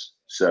process.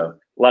 So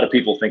a lot of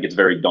people think it's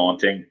very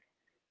daunting,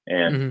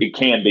 and it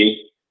can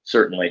be.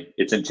 Certainly,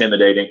 it's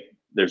intimidating.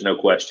 There's no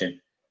question.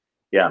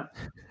 Yeah.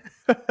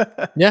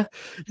 Yeah.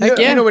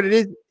 You know what it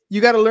is? You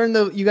got to learn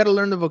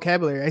the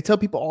vocabulary. I tell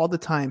people all the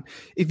time,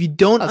 if you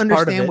don't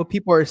understand what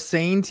people are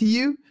saying to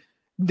you,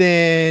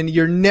 then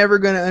you're never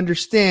going to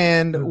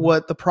understand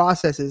what the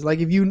process is. Like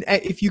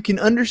if you can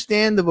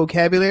understand the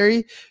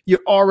vocabulary,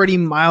 you're already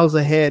miles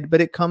ahead,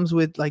 but it comes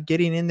with like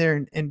getting in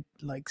there and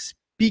like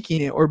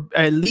speaking it, or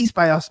at least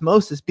by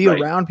osmosis, be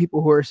around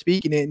people who are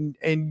speaking it,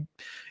 and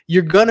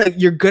you're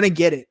gonna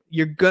get it.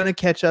 You're gonna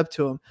catch up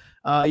to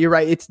them. You're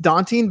right. It's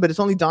daunting, but it's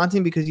only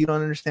daunting because you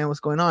don't understand what's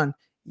going on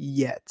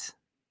yet.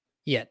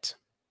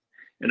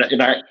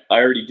 And I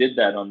already did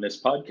that on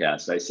this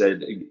podcast. I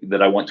said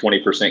that I want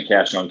 20%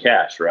 cash on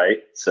cash, right?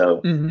 So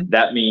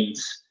that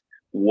means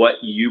what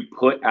you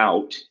put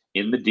out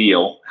in the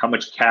deal, how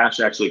much cash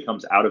actually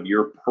comes out of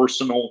your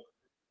personal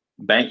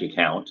bank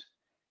account,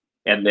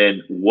 and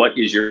then what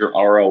is your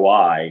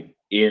ROI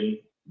in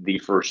the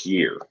first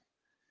year.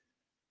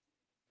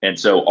 And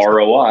so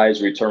ROI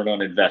is return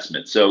on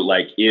investment. So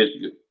like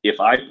if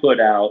I put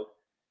out,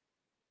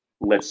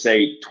 let's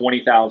say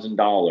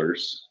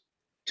 $20,000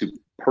 to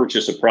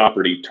purchase a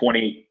property,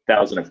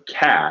 $20,000 of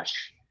cash,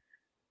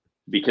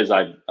 because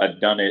I've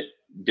done it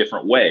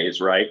different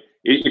ways, right?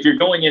 If you're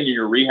going into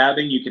your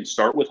rehabbing, you can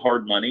start with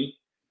hard money,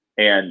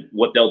 and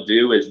what they'll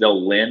do is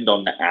they'll lend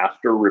on the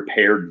after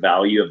repaired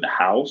value of the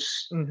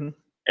house.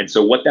 And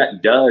so what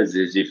that does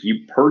is if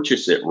you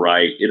purchase it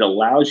right, it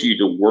allows you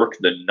to work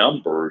the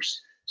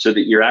numbers so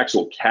that your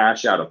actual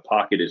cash out of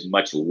pocket is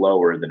much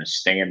lower than a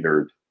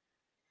standard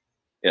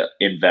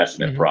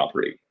investment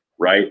property,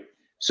 right?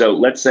 So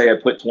let's say I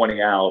put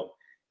 20 out,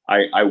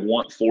 I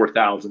want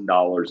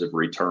 $4,000 of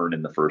return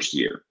in the first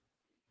year.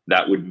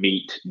 That would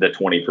meet the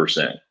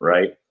 20%,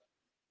 right?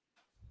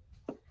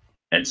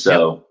 And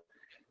so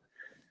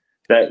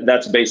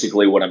that's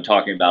basically what I'm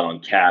talking about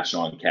on cash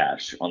on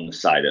the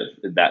side of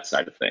that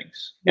side of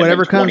things.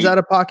 Whatever comes out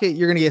of pocket,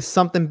 you're going to get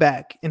something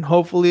back. And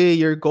hopefully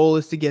your goal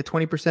is to get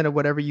 20% of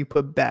whatever you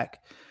put back.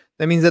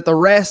 That means that the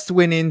rest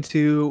went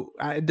into,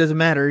 it doesn't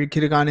matter. It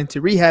could have gone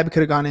into rehab. It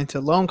could have gone into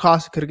loan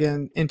costs. It could have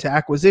gone into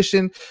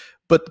acquisition.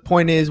 But the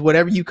point is,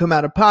 whatever you come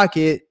out of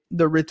pocket,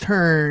 the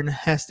return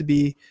has to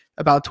be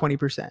about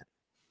 20%.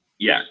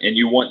 Yeah. And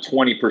you want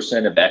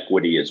 20% of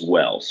equity as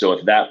well. So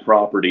if that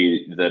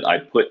property that I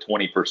put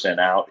 20%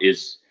 out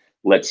is,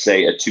 let's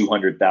say, a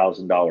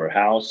 $200,000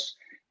 house,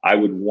 I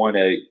would want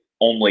to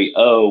only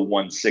owe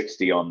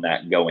 $160 on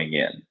that going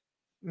in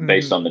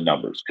based on the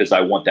numbers, because I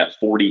want that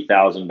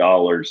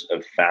 $40,000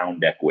 of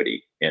found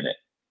equity in it.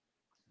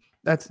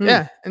 That's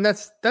and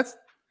that's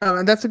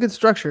a good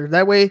structure.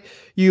 That way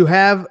you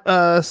have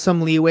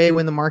some leeway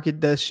when the market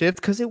does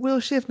shift, because it will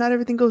shift. Not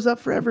everything goes up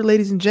forever,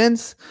 ladies and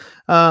gents.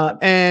 What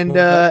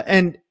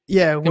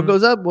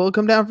goes up will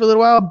come down for a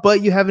little while,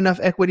 but you have enough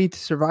equity to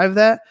survive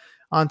that.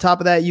 On top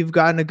of that, you've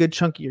gotten a good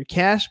chunk of your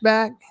cash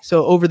back.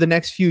 So over the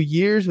next few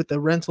years with the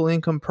rental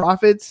income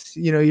profits,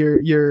 you know,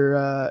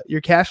 your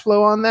cash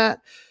flow on that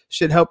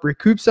should help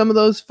recoup some of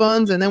those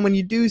funds. And then when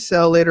you do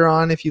sell later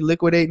on, if you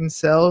liquidate and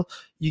sell,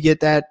 you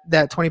get that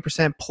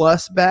 20%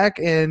 plus back.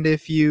 And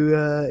if you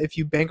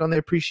bank on the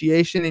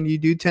appreciation and you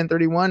do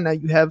 1031, now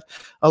you have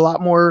a lot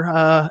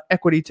more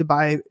equity to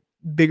buy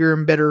bigger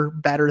and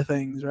better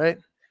things, right?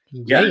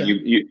 Yeah,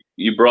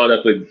 you brought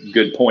up a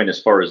good point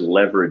as far as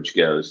leverage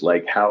goes.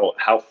 Like how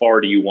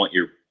far do you want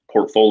your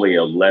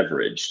portfolio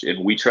leveraged?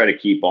 And we try to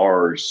keep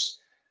ours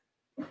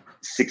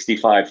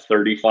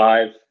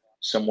 65-35,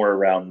 somewhere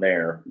around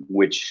there,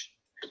 which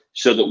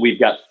so that we've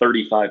got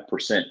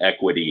 35%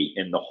 equity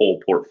in the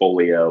whole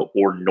portfolio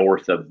or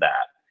north of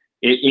that.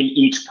 In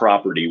each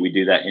property, we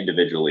do that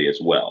individually as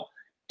well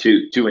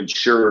to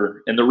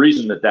ensure. And the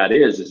reason that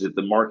is that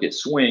the market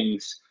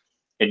swings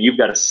and you've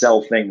got to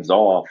sell things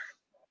off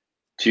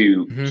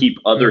to keep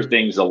other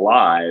things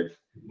alive.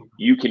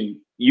 You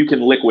can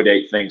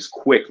liquidate things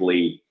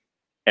quickly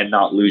and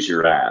not lose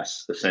your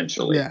ass,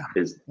 essentially,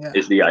 is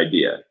the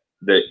idea.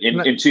 That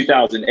in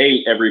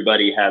 2008,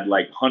 everybody had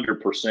like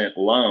 100%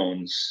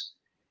 loans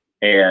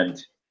and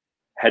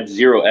had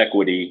zero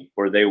equity,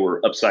 or they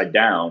were upside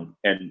down,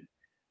 and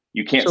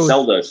you can't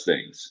sell those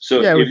things.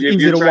 So if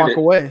you're trying to walk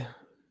away,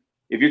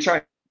 if you're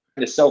trying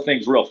to sell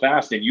things real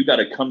fast and you got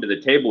to come to the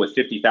table with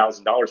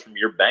 $50,000 from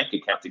your bank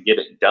account to get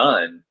it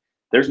done,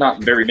 there's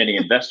not very many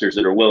investors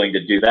that are willing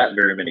to do that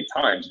very many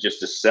times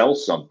just to sell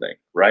something,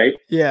 right?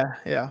 Yeah.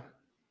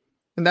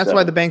 And that's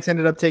why the banks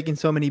ended up taking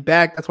so many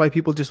back. That's why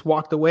people just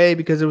walked away,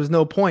 because there was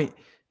no point.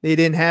 They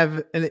didn't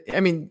have, I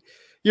mean,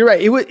 you're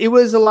right. It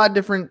was a lot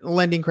different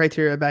lending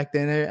criteria back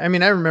then.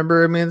 I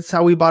remember, that's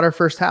how we bought our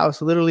first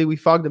house. Literally, we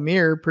fogged a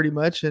mirror pretty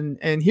much.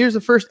 And here's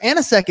a first and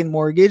a second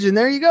mortgage. And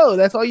there you go.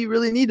 That's all you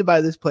really need to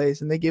buy this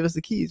place. And they gave us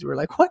the keys. We're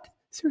like, what?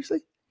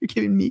 Seriously? You're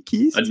giving me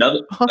keys?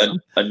 Another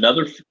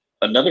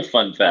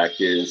fun fact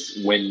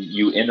is when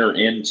you enter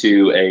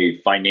into a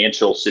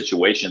financial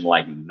situation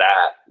like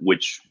that,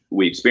 which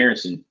we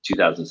experienced in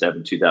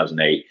 2007,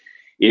 2008,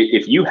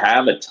 if you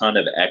have a ton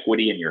of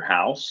equity in your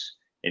house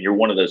and you're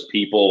one of those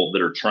people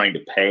that are trying to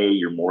pay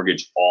your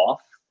mortgage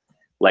off,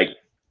 like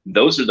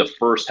those are the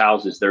first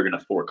houses they're going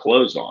to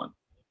foreclose on,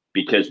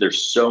 because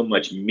there's so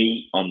much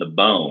meat on the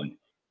bone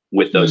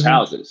with those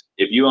houses.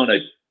 If you own a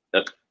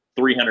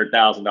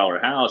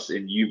 $300,000 house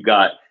and you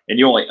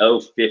only owe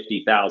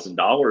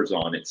 $50,000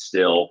 on it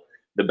still,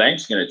 the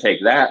bank's going to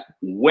take that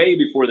way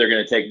before they're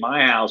going to take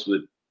my house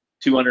with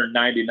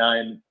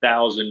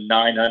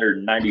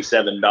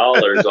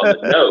 $299,997 on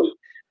the note,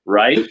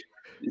 right?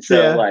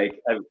 So I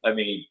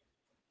mean,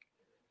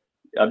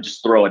 I'm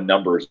just throwing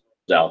numbers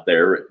out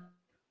there,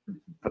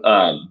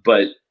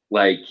 but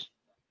like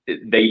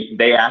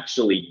they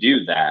actually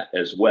do that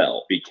as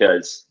well,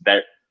 because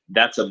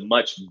that's a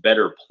much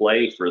better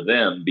play for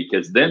them,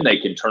 because then they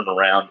can turn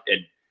around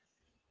and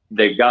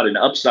they've got an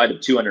upside of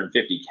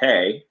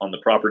 $250K on the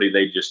property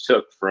they just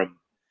took from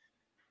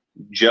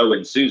Joe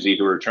and Susie,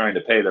 who are trying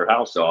to pay their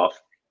house off.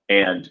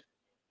 And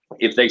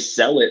if they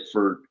sell it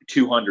for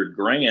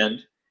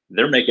 $200,000,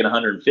 they're making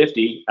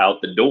 150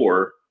 out the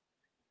door.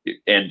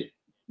 And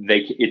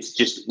it's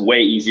just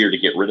way easier to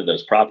get rid of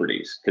those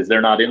properties because they're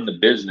not in the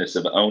business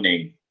of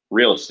owning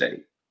real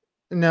estate.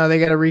 No, they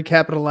got to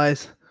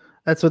recapitalize.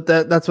 That's what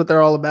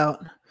they're all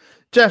about.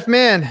 Jeff,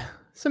 man,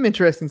 some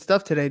interesting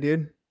stuff today,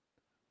 dude.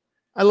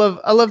 I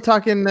love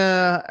talking,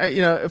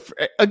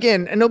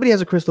 again, and nobody has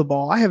a crystal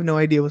ball. I have no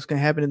idea what's going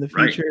to happen in the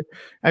future.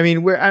 Right. I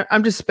mean,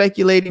 I'm just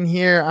speculating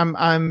here.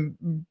 I'm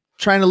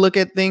trying to look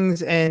at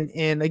things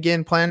and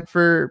again, hope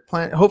for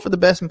the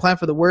best and plan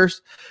for the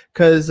worst,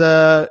 because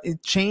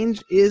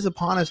change is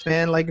upon us,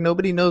 man. Like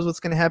nobody knows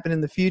what's going to happen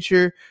in the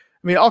future.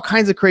 I mean, all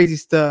kinds of crazy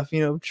stuff,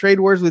 trade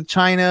wars with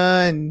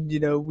China, and,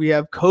 we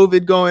have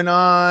COVID going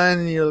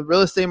on, the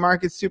real estate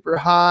market's super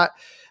hot.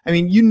 I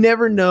mean, you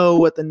never know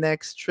what the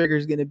next trigger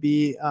is going to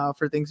be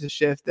for things to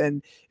shift.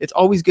 And it's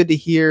always good to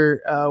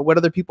hear what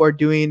other people are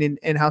doing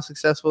and how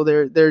successful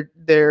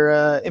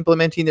they're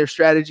implementing their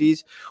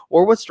strategies,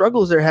 or what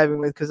struggles they're having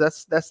with, because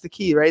that's the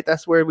key, right?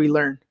 That's where we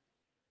learn.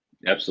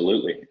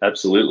 Absolutely.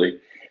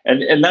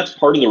 And that's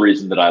part of the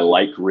reason that I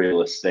like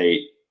real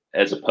estate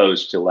as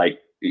opposed to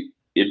like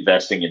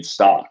investing in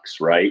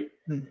stocks, right?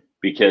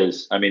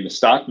 Because I mean, the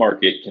stock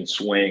market can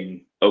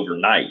swing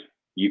overnight.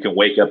 You can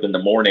wake up in the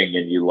morning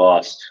and you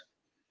lost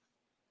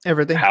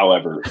everything.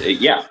 However,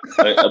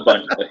 a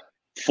bunch,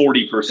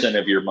 40%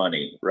 of your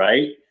money,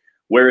 right?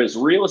 Whereas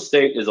real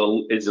estate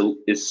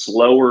is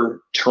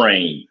slower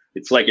train.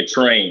 It's like a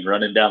train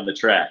running down the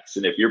tracks,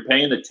 and if you're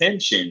paying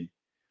attention,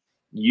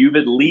 you've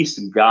at least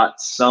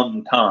got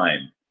some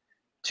time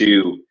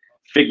to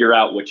figure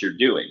out what you're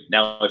doing.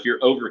 Now, if you're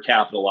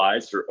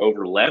overcapitalized or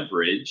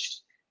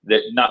overleveraged,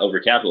 not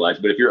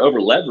overcapitalized, but if you're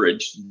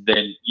overleveraged,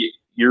 then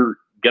you're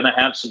going to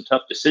have some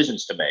tough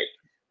decisions to make,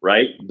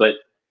 right? But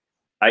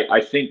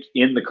I think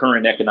in the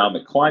current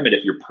economic climate,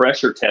 if you're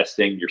pressure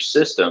testing your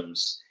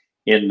systems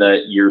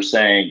you're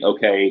saying,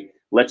 okay,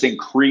 let's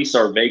increase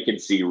our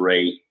vacancy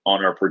rate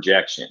on our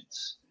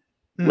projections.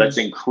 Let's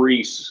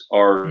increase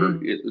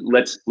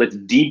let's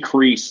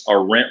decrease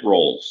our rent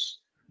rolls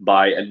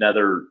by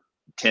another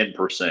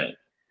 10%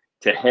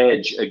 to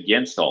hedge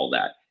against all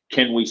that.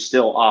 Can we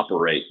still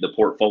operate the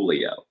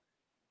portfolio?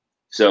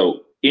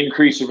 So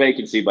increase your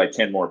vacancy by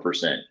 10% more,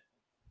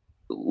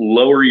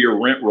 lower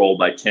your rent roll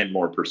by 10%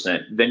 more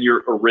than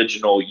your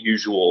original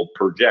usual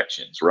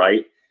projections,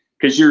 right?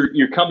 because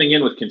you're coming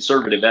in with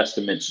conservative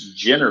estimates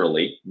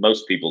generally.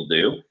 Most people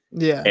do.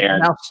 Yeah.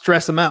 And now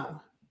stress them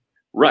out.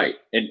 Right.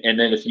 And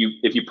then if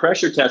you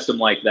pressure test them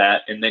like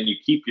that, and then you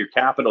keep your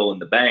capital in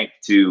the bank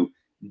to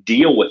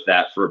deal with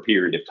that for a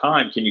period of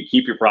time, can you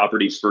keep your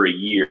properties for a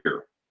year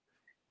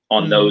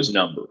on those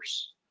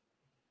numbers?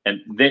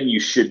 And then you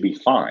should be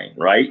fine,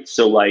 right?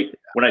 So like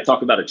when I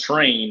talk about a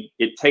train,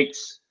 it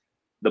takes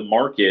the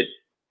market,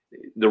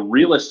 the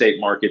real estate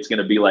market's going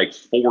to be like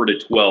 4 to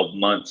 12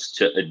 months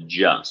to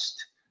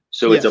adjust.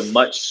 So it's a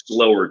much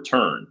slower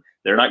turn.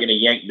 They're not going to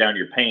yank down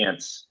your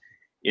pants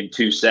in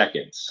 2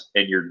 seconds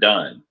and you're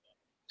done.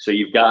 So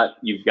you've got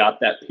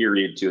that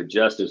period to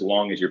adjust, as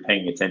long as you're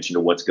paying attention to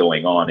what's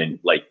going on and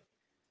like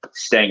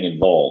staying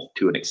involved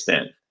to an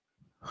extent.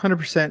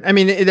 100%. I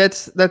mean,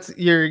 that's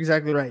you're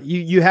exactly right.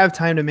 You have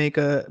time to make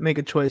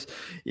a choice,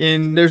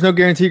 and there's no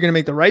guarantee you're going to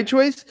make the right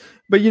choice,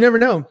 but you never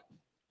know.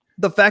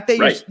 The fact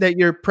that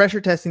you're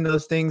pressure testing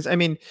those things, I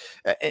mean,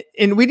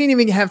 and we didn't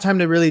even have time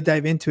to really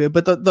dive into it,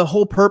 but the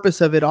whole purpose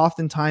of it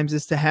oftentimes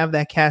is to have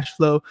that cash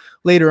flow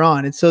later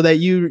on. It's so that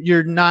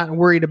you're not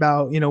worried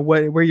about,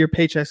 where your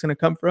paycheck's going to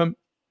come from,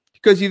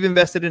 because you've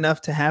invested enough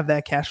to have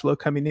that cash flow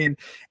coming in,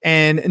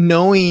 and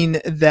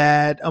knowing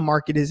that a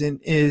market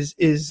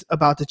is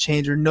about to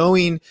change, or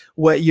knowing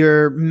what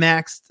your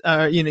maxed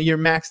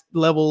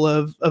level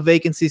of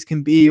vacancies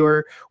can be,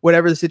 or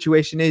whatever the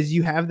situation is,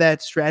 you have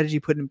that strategy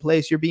put in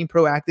place. You're being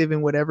proactive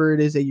in whatever it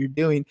is that you're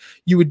doing.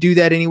 You would do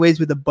that anyways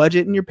with a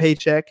budget in your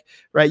paycheck,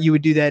 right? You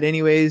would do that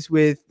anyways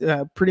with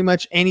pretty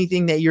much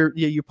anything that you're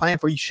planning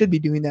for. You should be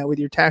doing that with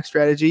your tax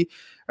strategy.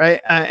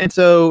 Right. And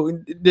so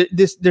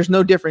there's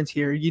no difference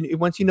here.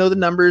 Once you know the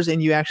numbers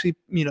and you actually,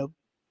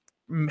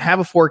 have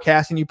a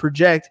forecast and you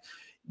project,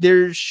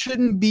 there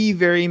shouldn't be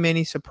very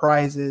many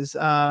surprises.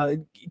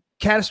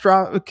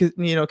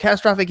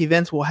 Catastrophic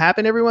events will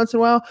happen every once in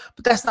a while,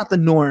 but that's not the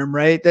norm,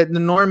 right? That the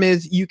norm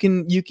is you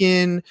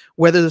can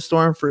weather the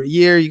storm for a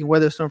year, you can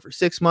weather the storm for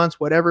 6 months,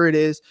 whatever it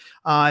is.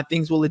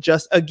 Things will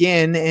adjust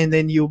again, and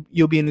then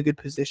you'll be in a good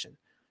position.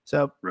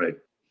 So, right.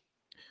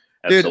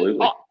 Absolutely.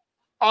 Dude,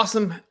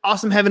 Awesome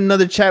having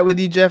another chat with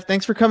you, Jeff.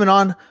 Thanks for coming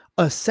on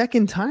a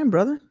second time,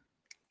 brother.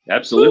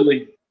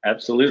 Absolutely.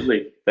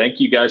 Thank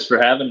you guys for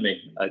having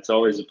me. It's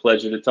always a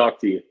pleasure to talk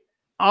to you.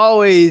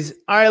 Always.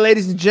 All right,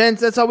 ladies and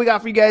gents, that's all we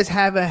got for you guys.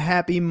 Have a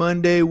happy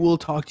Monday. We'll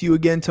talk to you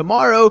again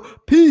tomorrow.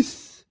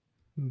 Peace.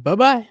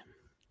 Bye-bye.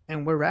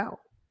 And we're out.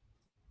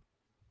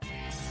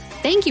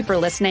 Thank you for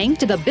listening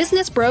to the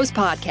Business Bros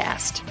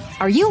Podcast.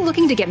 Are you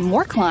looking to get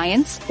more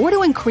clients or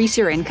to increase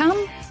your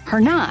income?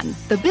 Hernan,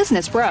 the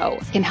business bro,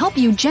 can help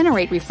you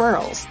generate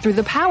referrals through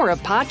the power of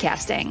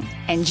podcasting.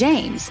 And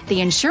James,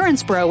 the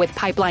insurance bro with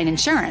Pipeline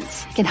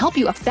Insurance, can help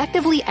you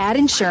effectively add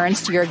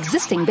insurance to your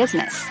existing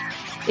business.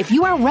 If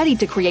you are ready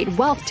to create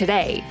wealth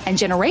today and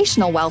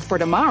generational wealth for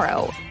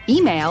tomorrow,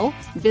 email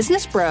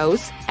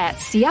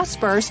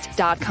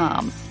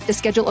businessbros@csfirst.com to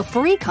schedule a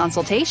free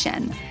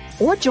consultation,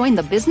 or join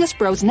the Business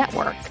Bros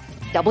Network,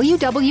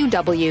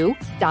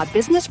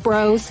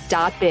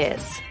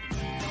 www.businessbros.biz.